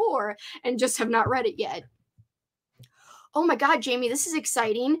times before and just have not read it yet. Oh my God, Jamie, this is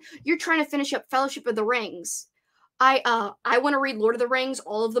exciting. You're trying to finish up Fellowship of the Rings. I want to read Lord of the Rings,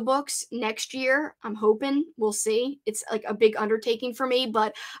 all of the books next year. I'm hoping. We'll see. It's like a big undertaking for me,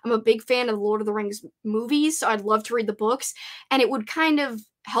 but I'm a big fan of the Lord of the Rings movies, so I'd love to read the books. And it would kind of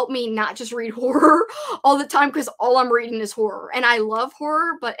help me not just read horror all the time, because all I'm reading is horror. And I love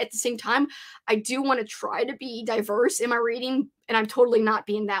horror, but at the same time, I do want to try to be diverse in my reading, and I'm totally not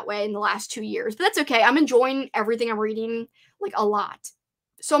being that way in the last 2 years. But that's okay. I'm enjoying everything I'm reading, like, a lot.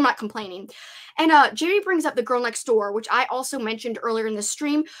 So I'm not complaining. And Jamie brings up The Girl Next Door, which I also mentioned earlier in the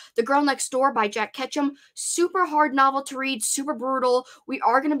stream. The Girl Next Door by Jack Ketchum. Super hard novel to read, super brutal. We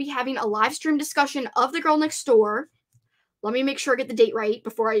are going to be having a live stream discussion of The Girl Next Door. Let me make sure I get the date right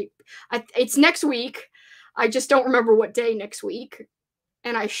before it's next week. I just don't remember what day next week.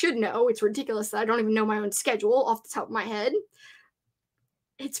 And I should know. It's ridiculous that I don't even know my own schedule off the top of my head.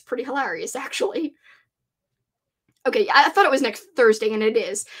 It's pretty hilarious, actually. Okay, I thought it was next Thursday, and it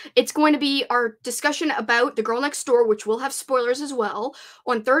is. It's going to be our discussion about The Girl Next Door, which will have spoilers as well,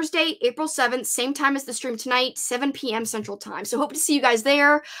 on Thursday, April 7th, same time as the stream tonight, 7 p.m. Central Time. So hope to see you guys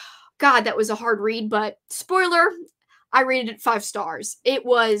there. God, that was a hard read, but spoiler, I rated it 5 stars. It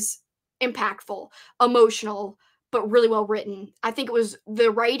was impactful, emotional, but really well written. I think it was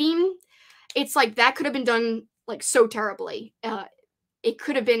the writing. It's like that could have been done like so terribly. It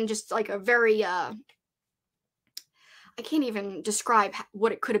could have been just like a very... I can't even describe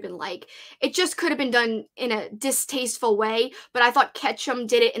what it could have been like. It just could have been done in a distasteful way, but I thought Ketchum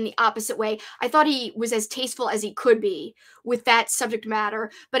did it in the opposite way. I thought he was as tasteful as he could be with that subject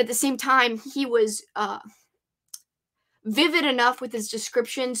matter, but at the same time, he was vivid enough with his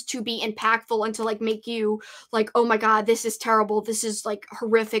descriptions to be impactful and to like make you like, oh my God, this is terrible. This is like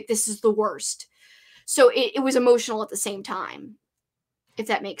horrific. This is the worst. So it was emotional at the same time, if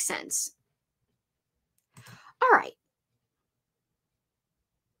that makes sense. All right.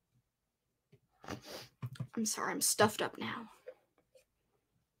 I'm sorry, I'm stuffed up now.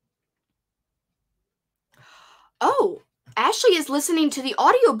 Oh, Ashley is listening to the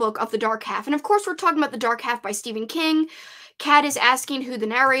audiobook of The Dark Half. And of course, we're talking about The Dark Half by Stephen King. Kat is asking who the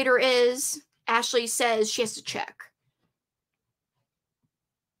narrator is. Ashley says she has to check.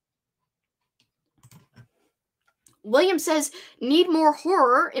 William says, need more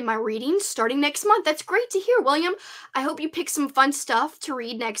horror in my reading starting next month. That's great to hear, William. I hope you pick some fun stuff to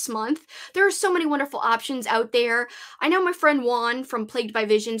read next month. There are so many wonderful options out there. I know my friend Juan from Plagued by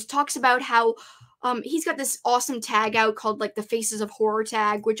Visions talks about how he's got this awesome tag out called like the Faces of Horror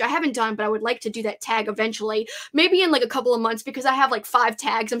tag, which I haven't done, but I would like to do that tag eventually. Maybe in like a couple of months, because I have like 5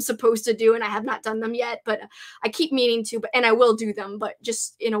 tags I'm supposed to do and I have not done them yet, but I keep meaning to, and I will do them, but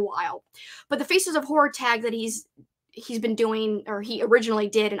just in a while. But the Faces of Horror tag that he's been doing, or he originally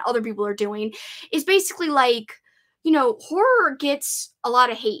did and other people are doing, is basically like, you know, horror gets a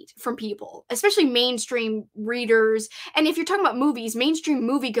lot of hate from people, especially mainstream readers. And if you're talking about movies, mainstream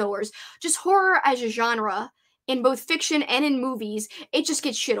moviegoers, just horror as a genre in both fiction and in movies, it just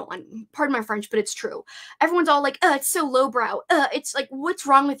gets shit on. Pardon my French, but it's true. Everyone's all like, it's so lowbrow. It's like, what's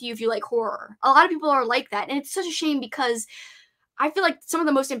wrong with you if you like horror? A lot of people are like that. And it's such a shame, because I feel like some of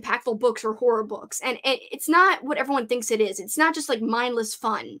the most impactful books are horror books. And it's not what everyone thinks it is. It's not just like mindless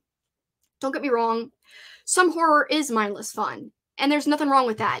fun. Don't get me wrong. Some horror is mindless fun. and there's nothing wrong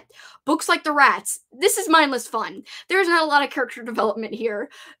with that. Books like The Rats, this is mindless fun. There's not a lot of character development here.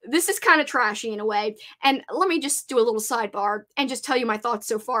 This is kind of trashy in a way. And let me just do a little sidebar and just tell you my thoughts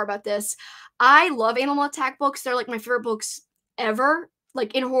so far about this. I love animal attack books. They're like my favorite books ever,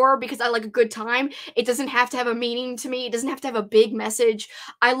 like in horror, because I like a good time. It doesn't have to have a meaning to me. It doesn't have to have a big message.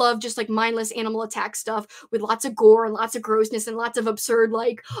 I love just like mindless animal attack stuff with lots of gore and lots of grossness and lots of absurd,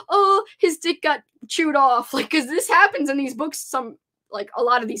 like, oh, his dick got chewed off. Like, because this happens in these books, like a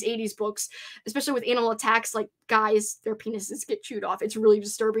lot of these 80s books, especially with animal attacks, like guys, their penises get chewed off. It's really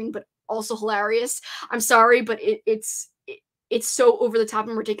disturbing, but also hilarious. I'm sorry, but it's so over the top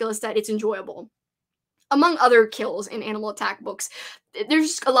and ridiculous that it's enjoyable. Among other kills in animal attack books, there's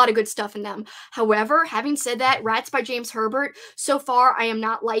just a lot of good stuff in them. However, having said that, Rats by James Herbert, so far I am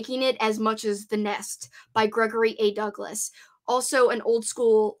not liking it as much as The Nest by Gregory A. Douglas. Also an old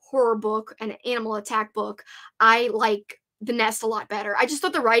school horror book, an animal attack book. I like The Nest a lot better. I just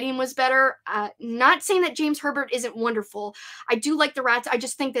thought the writing was better. Not saying that James Herbert isn't wonderful. I do like the Rats. I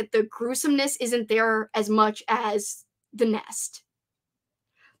just think that the gruesomeness isn't there as much as The Nest.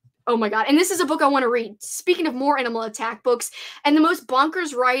 Oh my god. And this is a book I want to read. Speaking of more animal attack books, and the most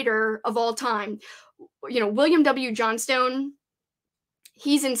bonkers writer of all time, William W. Johnstone,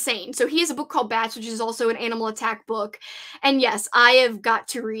 he's insane. So he has a book called Bats, which is also an animal attack book. And yes, I have got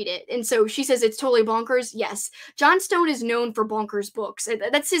to read it. And so she says it's totally bonkers. Yes. Johnstone is known for bonkers books.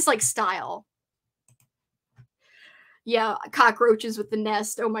 That's his like style. Yeah, cockroaches with The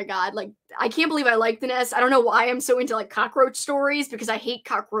Nest. Oh my god, like I can't believe I like The Nest. I don't know why I'm so into like cockroach stories because I hate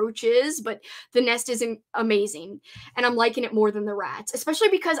cockroaches, but The Nest is amazing, and I'm liking it more than The Rats, especially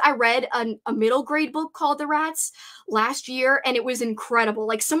because I read a middle grade book called The Rats last year, and it was incredible.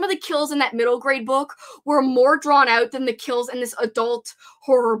 Like some of the kills in that middle grade book were more drawn out than the kills in this adult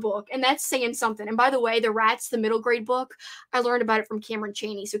horror book, and that's saying something. And by the way, The Rats, the middle grade book, I learned about it from Cameron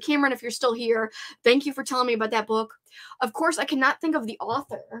Chaney. So Cameron, if you're still here, thank you for telling me about that book. Of course, I cannot think of the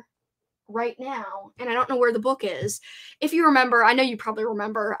author right now, and I don't know where the book is. If you remember, I know you probably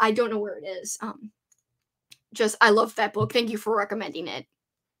remember. I don't know where it is. I love that book. Thank you for recommending it.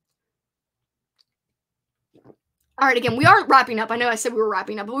 All right, again, we are wrapping up. I know I said we were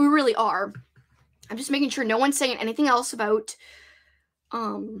wrapping up, but we really are. I'm just making sure no one's saying anything else about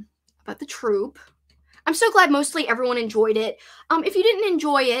the troop. I'm so glad mostly everyone enjoyed it. If you didn't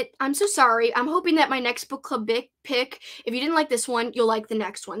enjoy it, I'm so sorry. I'm hoping that my next book club pick, if you didn't like this one, you'll like the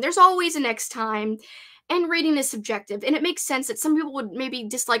next one. There's always a next time, and reading is subjective, and it makes sense that some people would maybe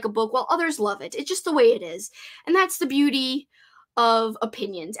dislike a book while others love it. It's just the way it is, and that's the beauty of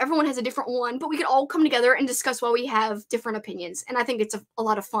opinions. Everyone has a different one, but we could all come together and discuss why we have different opinions, and I think it's a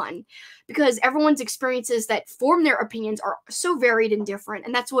lot of fun because everyone's experiences that form their opinions are so varied and different,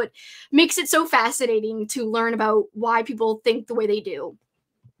 and that's what makes it so fascinating to learn about why people think the way they do.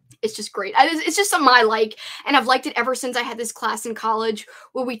 It's just great. It's just something I like, and I've liked it ever since I had this class in college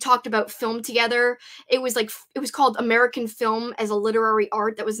where we talked about film together. It was called American Film as a Literary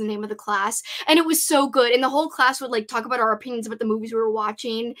Art. That was the name of the class, and it was so good. And the whole class would like talk about our opinions about the movies we were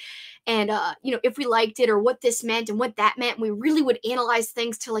watching, and if we liked it or what this meant and what that meant. And we really would analyze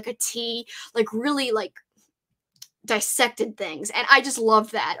things to like a T, like really like dissected things, and I just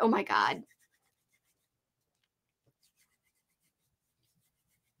loved that. Oh my god.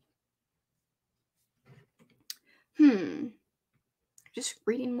 Just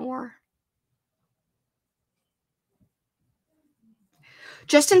reading more.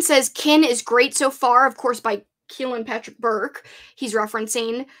 Justin says Kin is great so far, of course, by Keelan Patrick Burke. He's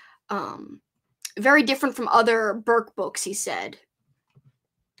referencing very different from other Burke books, he said.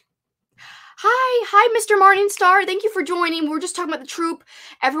 Hi, Mr. Morningstar. Thank you for joining. We're just talking about the troop.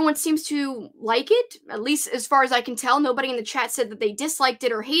 Everyone seems to like it, at least as far as I can tell. Nobody in the chat said that they disliked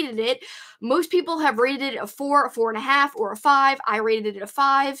it or hated it. Most people have rated it a 4, a 4.5, or a 5. I rated it a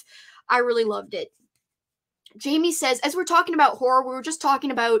 5. I really loved it. Jamie says, as we're talking about horror, we were just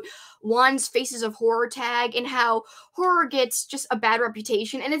talking about Juan's Faces of Horror tag and how horror gets just a bad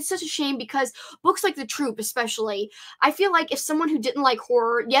reputation. And it's such a shame because books like The Troop, especially, I feel like if someone who didn't like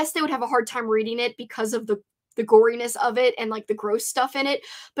horror, yes, they would have a hard time reading it because of the goriness of it and like the gross stuff in it.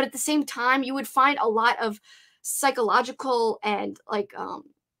 But at the same time, you would find a lot of psychological and like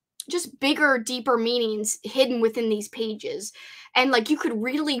just bigger, deeper meanings hidden within these pages. And like you could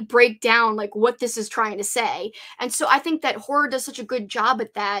really break down like what this is trying to say. And so I think that horror does such a good job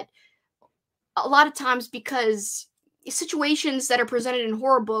at that a lot of times because situations that are presented in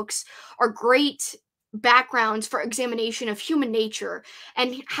horror books are great backgrounds for examination of human nature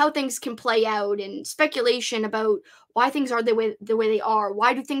and how things can play out and speculation about why things are the way they are.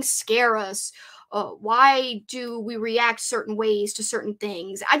 Why do things scare us? why do we react certain ways to certain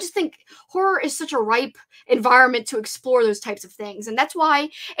things? I just think horror is such a ripe environment to explore those types of things, and that's why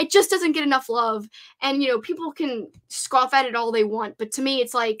it just doesn't get enough love. And people can scoff at it all they want, but to me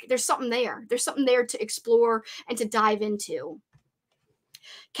it's like there's something there. There's something there to explore and to dive into.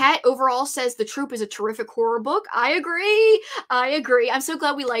 Kat overall says The Troop is a terrific horror book. I agree. I agree. I'm so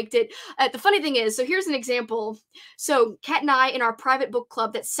glad we liked it. The funny thing is, so here's an example. So Kat and I, in our private book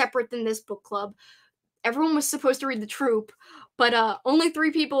club that's separate than this book club, everyone was supposed to read The Troop, but only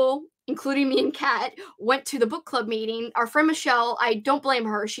 3 people, including me and Kat, went to the book club meeting. Our friend Michelle, I don't blame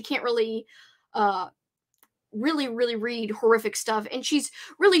her. She can't really really read horrific stuff, and she's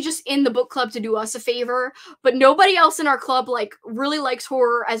really just in the book club to do us a favor. But nobody else in our club really likes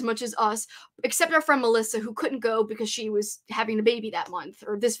horror as much as us, except our friend Melissa, who couldn't go because she was having a baby that month,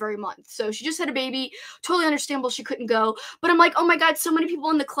 or this very month. So she just had a baby. Totally understandable she couldn't go. But I'm like, oh my god, so many people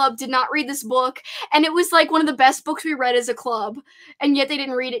in the club did not read this book, and it was like one of the best books we read as a club, and yet they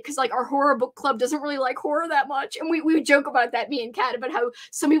didn't read it because our horror book club doesn't really like horror that much. And we would joke about that, me and Kat, about how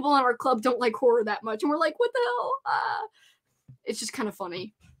some people in our club don't like horror that much, and we're like, what the hell? It's just kind of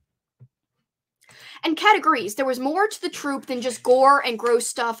funny. And Kat agrees, there was more to The Troop than just gore and gross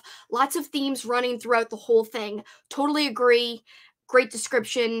stuff. Lots of themes running throughout the whole thing. Totally agree. Great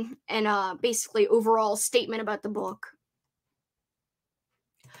description and basically overall statement about the book.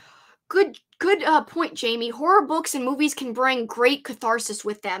 Good point, Jamie. Horror books and movies can bring great catharsis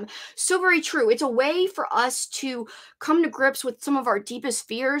with them. So very true. It's a way for us to come to grips with some of our deepest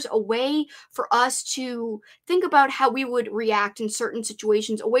fears, a way for us to think about how we would react in certain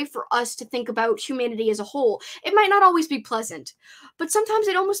situations, a way for us to think about humanity as a whole. It might not always be pleasant, but sometimes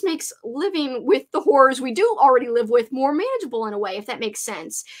it almost makes living with the horrors we do already live with more manageable in a way, if that makes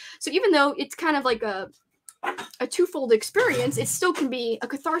sense. So even though it's kind of like a twofold experience, it still can be a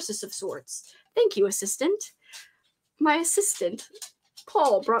catharsis of sorts. Thank you, assistant. My assistant,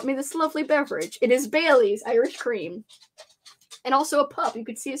 Paul, brought me this lovely beverage. It is Bailey's Irish Cream. And also a pup. You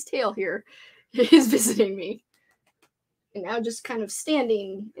could see his tail here. He's visiting me. And now just kind of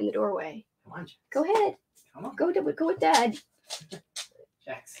standing in the doorway. Come on, Jax. Go ahead. Come on. Go with Dad.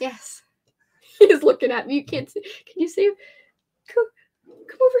 Jax. Yes. He's looking at me. You can't see. Can you see him? Come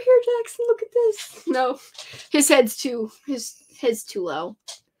over here, Jackson. Look at this. No, his head's too low.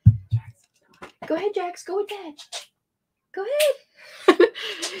 Go ahead, Jax. Go with Dad. Go ahead.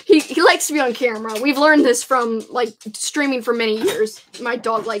 he likes to be on camera. We've learned this from streaming for many years. My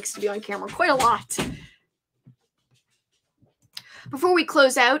dog likes to be on camera quite a lot. Before we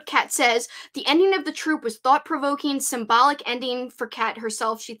close out, Kat says, the ending of The Troop was thought-provoking, symbolic ending for Kat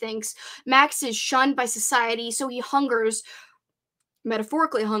herself, she thinks. Max is shunned by society, so he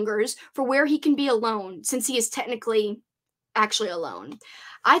metaphorically hungers, for where he can be alone, since he is technically actually alone.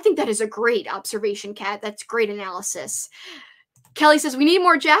 I think that is a great observation, Kat. That's great analysis. Kelly says, we need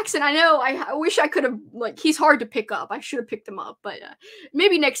more Jackson. I know. I wish I could have, he's hard to pick up. I should have picked him up, but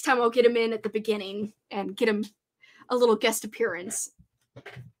maybe next time I'll get him in at the beginning and get him a little guest appearance.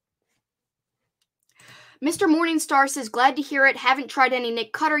 Mr. Morningstar says, glad to hear it. Haven't tried any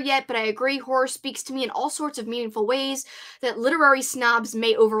Nick Cutter yet, but I agree horror speaks to me in all sorts of meaningful ways that literary snobs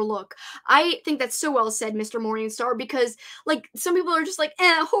may overlook. I think that's so well said, Mr. Morningstar, because some people are just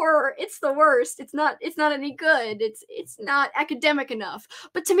horror, it's the worst. It's not any good. It's not academic enough.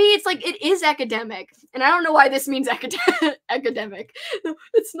 But to me, it's it is academic. And I don't know why this means academic.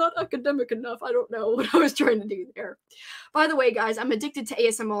 It's not academic enough. I don't know what I was trying to do there. By the way, guys, I'm addicted to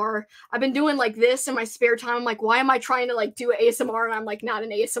ASMR. I've been doing this in my spare time. I'm why am I trying to do ASMR and I'm not an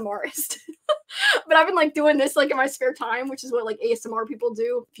ASMRist? But I've been doing this in my spare time, which is what ASMR people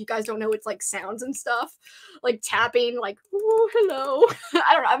do. If you guys don't know, it's sounds and stuff, tapping, oh, hello.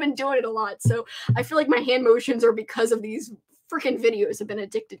 I don't know. I've been doing it a lot, so I feel my hand motions are because of these freaking videos I've been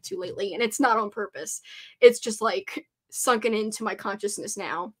addicted to lately, and it's not on purpose. It's just sunken into my consciousness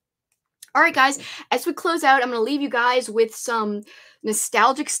now. All right, guys, as we close out, I'm going to leave you guys with some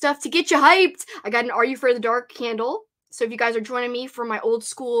nostalgic stuff to get you hyped. I got an Are You Afraid of the Dark candle. So if you guys are joining me for my old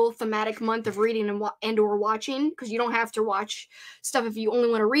school thematic month of reading and or watching, because you don't have to watch stuff if you only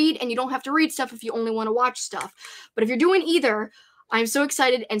want to read, and you don't have to read stuff if you only want to watch stuff. But if you're doing either, I'm so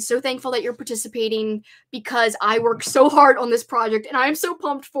excited and so thankful that you're participating, because I worked so hard on this project and I'm so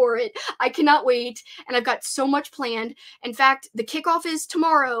pumped for it. I cannot wait, and I've got so much planned. In fact, the kickoff is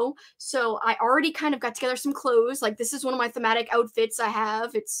tomorrow, so I already kind of got together some clothes. This is one of my thematic outfits I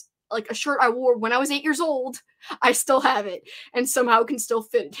have. It's a shirt I wore when I was 8 years old. I still have it and somehow can still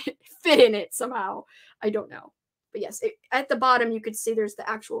fit in it somehow. I don't know. But yes, at the bottom you could see there's the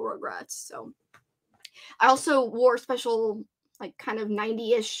actual Rugrats. So I also wore special kind of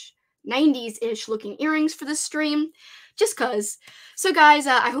 90-ish 90s-ish looking earrings for this stream, just cuz. So guys,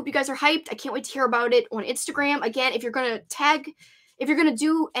 I hope you guys are hyped. I can't wait to hear about it on Instagram. Again, if you're gonna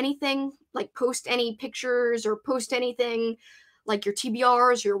do anything, like post any pictures or post anything, like your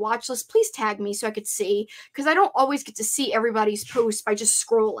TBRs, your watch list, please tag me so I could see, because I don't always get to see everybody's posts by just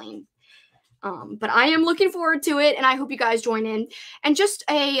scrolling. But I am looking forward to it, and I hope you guys join in. And just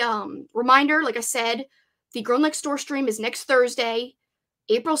a reminder, like I said, the Girl Next Door stream is next Thursday,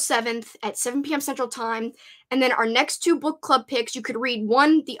 April 7th at 7 p.m. Central Time. And then our next two book club picks, you could read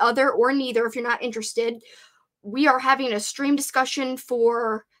one, the other, or neither if you're not interested. We are having a stream discussion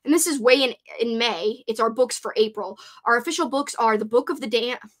for, and this is way in May. It's our books for April. Our official books are The Book of the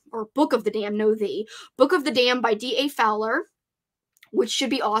Dam, or Book of the Dam, no the. Book of the Dam by D.A. Fowler, which should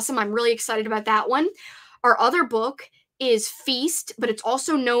be awesome. I'm really excited about that one. Our other book is Feast, but it's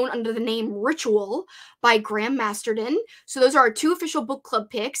also known under the name Ritual by Graham Masterton. So those are our two official book club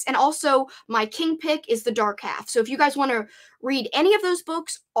picks. And also my king pick is The Dark Half. So if you guys want to read any of those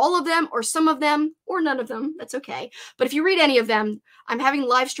books, all of them or some of them or none of them, that's okay. But if you read any of them, I'm having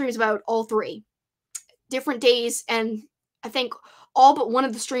live streams about all three, different days, and I think all but one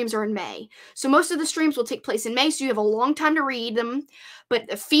of the streams are in May. So most of the streams will take place in May, so you have a long time to read them. But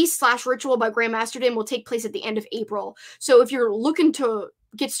the Feast/Ritual by Graham Masterton will take place at the end of April. So if you're looking to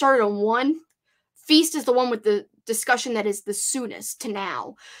get started on one, Feast is the one with the discussion that is the soonest to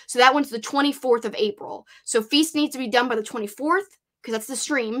now. So that one's the 24th of April. So Feast needs to be done by the 24th, because that's the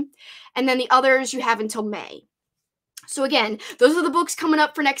stream. And then the others you have until May. So again, those are the books coming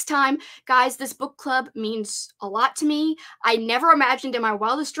up for next time. Guys, this book club means a lot to me. I never imagined in my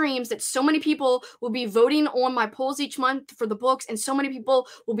wildest dreams that so many people will be voting on my polls each month for the books, and so many people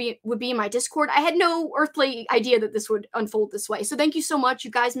would be in my Discord. I had no earthly idea that this would unfold this way. So thank you so much.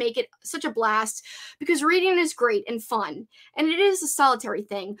 You guys make it such a blast, because reading is great and fun, and it is a solitary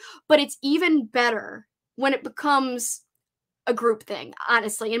thing, but it's even better when it becomes a group thing,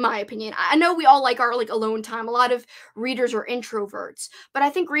 honestly, in my opinion. I know we all like our alone time. A lot of readers are introverts, but I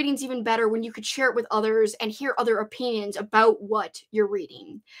think reading's even better when you could share it with others and hear other opinions about what you're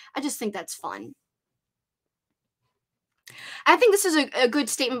reading. I just think that's fun. I think this is a good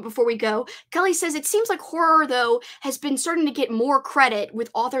statement before we go. Kelly says, it seems like horror, though, has been starting to get more credit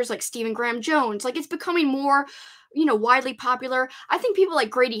with authors like Stephen Graham Jones. Like, it's becoming more, widely popular. I think people like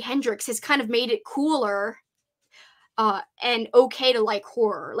Grady Hendrix has kind of made it cooler and okay to like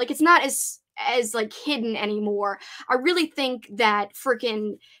horror. Like, it's not as like hidden anymore. I really think that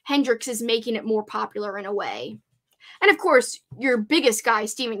freaking Hendrix is making it more popular in a way. And of course, your biggest guy,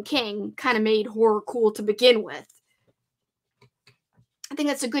 Stephen King, kind of made horror cool to begin with. I think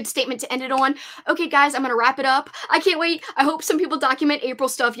that's a good statement to end it on. Okay, guys, I'm going to wrap it up. I can't wait. I hope some people document April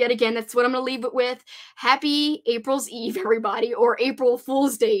stuff yet again. That's what I'm going to leave it with. Happy April's Eve, everybody, or April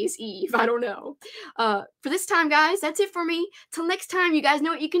Fool's Day's Eve. I don't know. For this time, guys, that's it for me. Till next time, you guys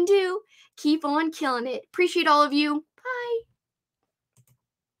know what you can do. Keep on killing it. Appreciate all of you.